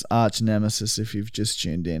Matt's arch nemesis if you've just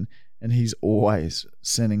tuned in. And he's always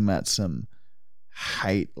sending Matt some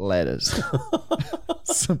hate letters.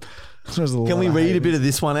 Can we read a bit of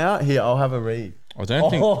this one out? Here, I'll have a read. I don't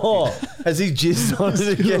think. Has he jizzed on it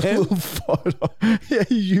A again? little photo. Yeah,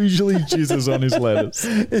 he usually jizzes on his letters.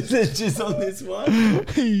 Is there jizz on this one?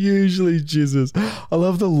 He usually jizzes. I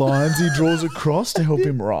love the lines he draws across to help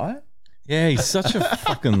him write. Yeah, he's such a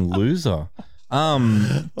fucking loser. Oh,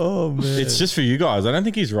 man. It's just for you guys. I don't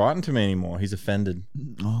think he's writing to me anymore. He's offended.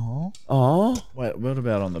 Oh. Wait, what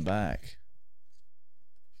about on the back?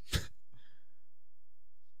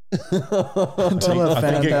 Until I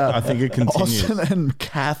think it continues. Austin and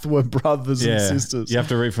Kath were brothers and sisters. You have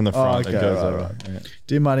to read from the front. Okay, It goes right, over. right. Yeah.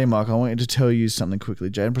 Dear Marty and Mark, I want you to tell you something quickly.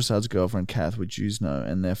 Jaden Prasad's girlfriend Kath, which you know,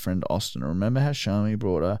 and their friend Austin. Remember how Shami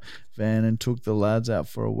brought a van and took the lads out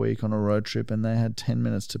for a week on a road trip, and they had 10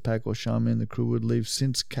 minutes to pack, or Shami and the crew would leave.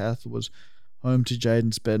 Since Kath was home to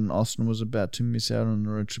Jaden's bed and Austin was about to miss out on the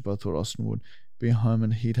road trip, I thought Austin would be home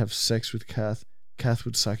and he'd have sex with Kath. Kath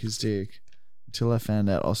would suck his dick. Until I found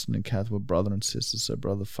out Austin and Kath were brother and sister, so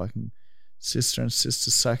brother fucking sister and sister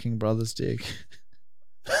sucking brother's dick.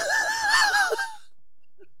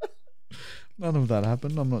 None of that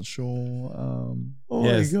happened. I'm not sure.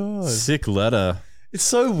 My God. Sick letter. It's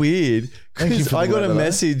so weird Thank you because for I the got a letter, though.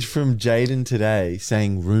 message from Jaden today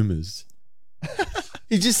saying rumors.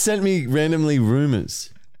 He just sent me randomly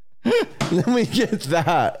rumors. Let me get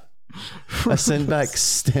that. I sent back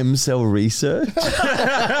stem cell research.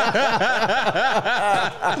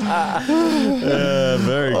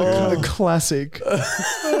 Very good. Classic.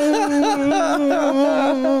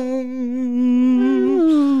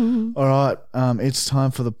 All right, it's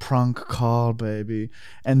time for the Prunk Call, baby.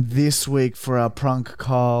 And this week for our Prunk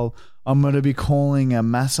Call, I'm going to be calling a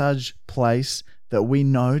massage place that we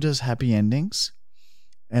know does happy endings.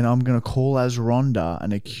 And I'm going to call as Rhonda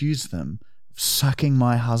and accuse them of sucking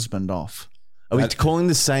my husband off. Are we calling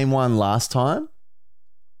the same one last time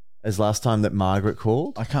as last time that Margaret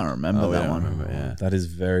called? I can't remember we that don't one. remember, yeah. That is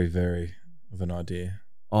very, very of an idea.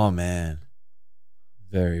 Oh, man.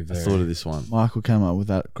 Very, I very. thought of this one. Michael came up with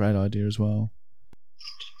that great idea as well.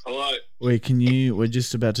 Hello. Wait, we're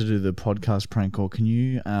just about to do the podcast prank call. Can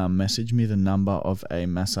you message me the number of a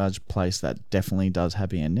massage place that definitely does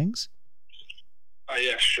happy endings? Oh,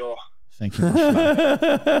 yeah, sure. Thank you much for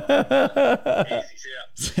that. See ya.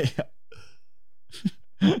 See ya.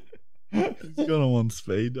 He's got on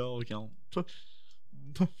speed dial.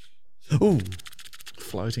 Ooh.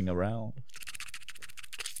 Floating around.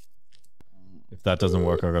 If that doesn't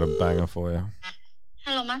work, I've got a banger for you.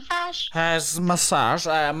 Hello, massage. Has massage.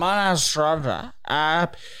 My name's Rhonda.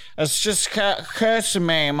 It's just occurred to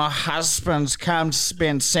me my husband's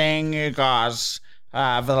been seeing you guys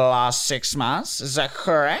for the last 6 months. Is that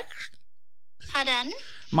correct? Pardon?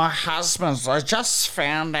 My husband's, I just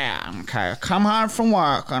found out, okay, I come home from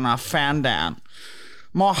work and I found out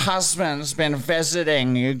my husband's been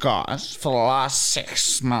visiting you guys for the last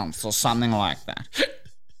 6 months or something like that.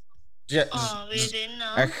 Oh, we didn't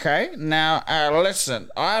know. Okay, now listen,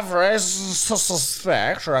 I have reasons to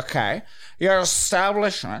suspect, okay, your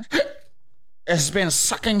establishment has been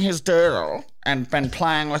sucking his doodle and been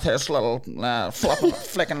playing with his little,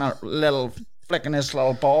 flicking his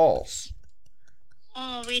little balls.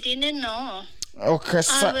 Oh, we didn't know. Okay,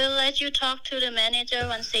 so... I will let you talk to the manager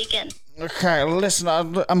once again. Okay, listen, I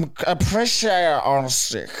appreciate your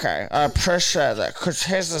honesty, okay? I appreciate that, because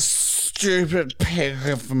he's a stupid pig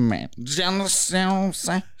of a man. Do you understand what I'm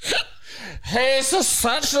saying? He's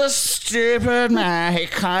such a stupid man, he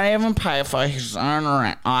can't even pay for his own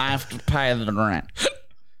rent. I have to pay the rent.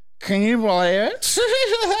 Can you believe it?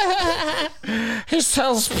 He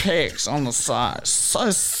sells pigs on the side. So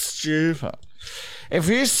stupid. If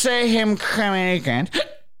you see him coming again,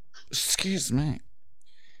 excuse me,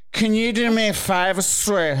 can you do me a favour,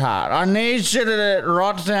 sweetheart? I need you to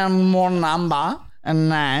write down more number and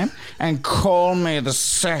name and call me the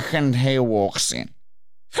second he walks in.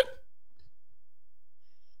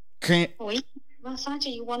 Can you... Wait, massage,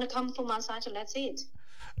 you want to come for massage, that's it.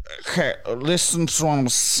 Okay, listen to what I'm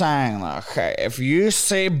saying, okay? If you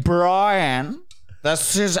see Brian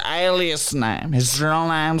That's his alias name. His real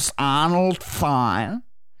name's Arnold Fine.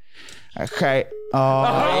 Okay.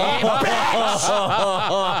 Oh,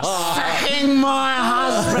 sucking my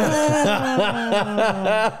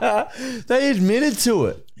husband. They admitted to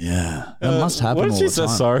it. Yeah. That must happen What all did she the say?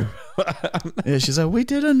 time. Sorry. Yeah, she's like, we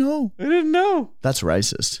didn't know. I didn't know. That's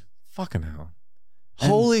racist. Fucking hell.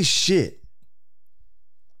 Holy shit.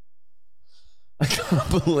 I can't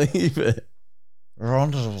believe it.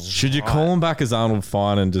 Should you call him back as Arnold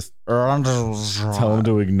Fine and just tell him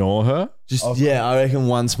to ignore her? Yeah, I reckon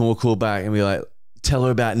one small call back and be like, tell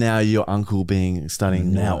her about now your uncle being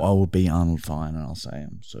studying Now law. I will be Arnold Fine and I'll say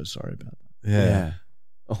I'm so sorry about that. Yeah.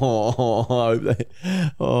 Oh,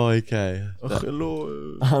 okay.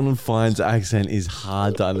 Hello. Arnold Fine's accent is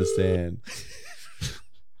hard to understand.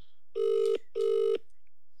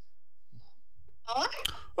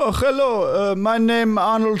 Oh, hello. My name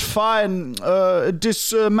Arnold Fine.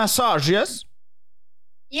 This massage, yes?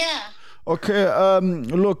 Yeah. Okay.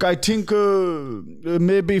 Look, I think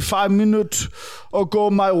maybe 5 minutes ago,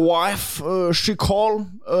 my wife she called.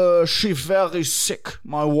 She very sick.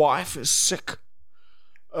 My wife is sick.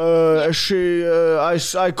 I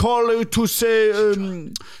call her to say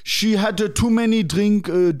she had too many drink.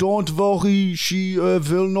 Don't worry, she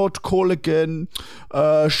will not call again.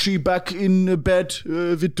 She back in bed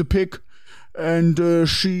with the pig, and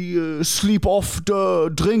she sleep off the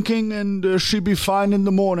drinking, and she be fine in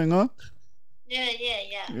the morning, huh? Yeah.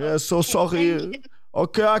 Yeah. So Okay, sorry. thank you.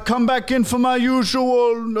 Okay, I come back in for my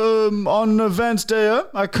usual on Wednesday.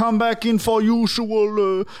 I come back in for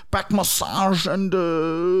usual back massage and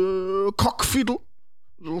cock fiddle,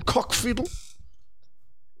 little cock fiddle.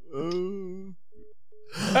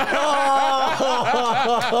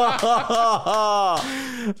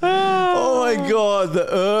 Oh my god, the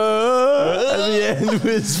at the end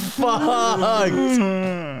was fucked.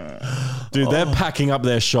 Dude, they're packing up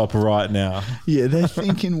their shop right now. Yeah, they're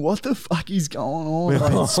thinking, what the fuck is going on? We've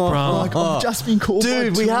been sprung. Like, I've just been called.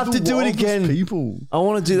 Dude, by we two have of to the do it wildest again. People. I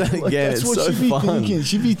want to do that Like, again. that's It's what so she'd be fun. thinking.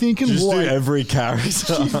 She'd be thinking, Just what? do every character.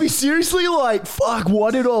 She'd be seriously like, fuck,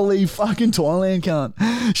 why did I leave fucking Thailand,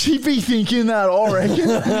 cunt? She'd be thinking that, I reckon.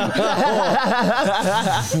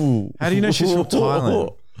 How do you know she's from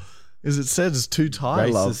Thailand? Because it says to Thai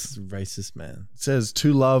love. Racist man. It says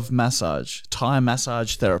to love massage. Thai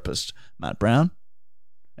massage therapist. Matt Brown.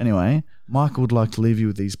 Anyway, Michael would like to leave you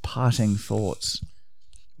with these parting thoughts.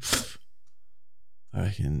 I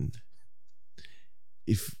reckon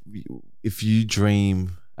if you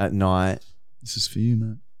dream at night, This is for you,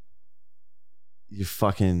 Matt. you're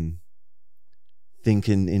fucking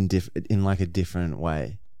thinking in like a different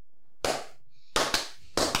way.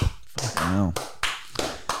 Fucking hell.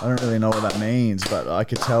 I don't really know what that means, but I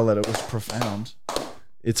could tell that it was profound.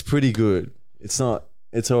 It's pretty good. It's not.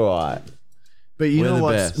 It's all right. But you We're know the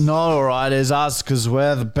what's best. not all right is us, because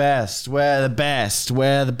we're the best. We're the best.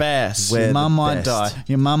 We're the best. We're Your mum the might best. die.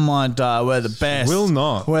 Your mum might die. We're the best. Will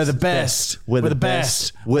not. We're the best. We're the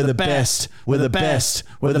best. We're the best. We're the best.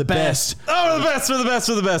 We're the best. Oh, we're the best. We're the best.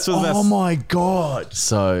 We're the best. We're the best. Oh my God.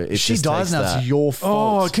 So if She dies now, it's your Oh,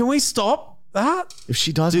 fault. can we stop that? If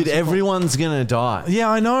she dies, dude. now, it's your fault. Everyone's gonna die, Yeah,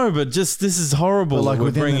 I know, but just this is horrible. But like we're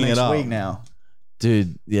within the bringing next it up. week now.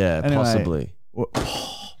 dude. Yeah, Anyway. possibly. We're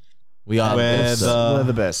We are the We're best. the- we're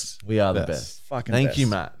the best. We are the best. best. Fucking Thank best. you,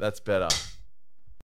 Matt. That's better.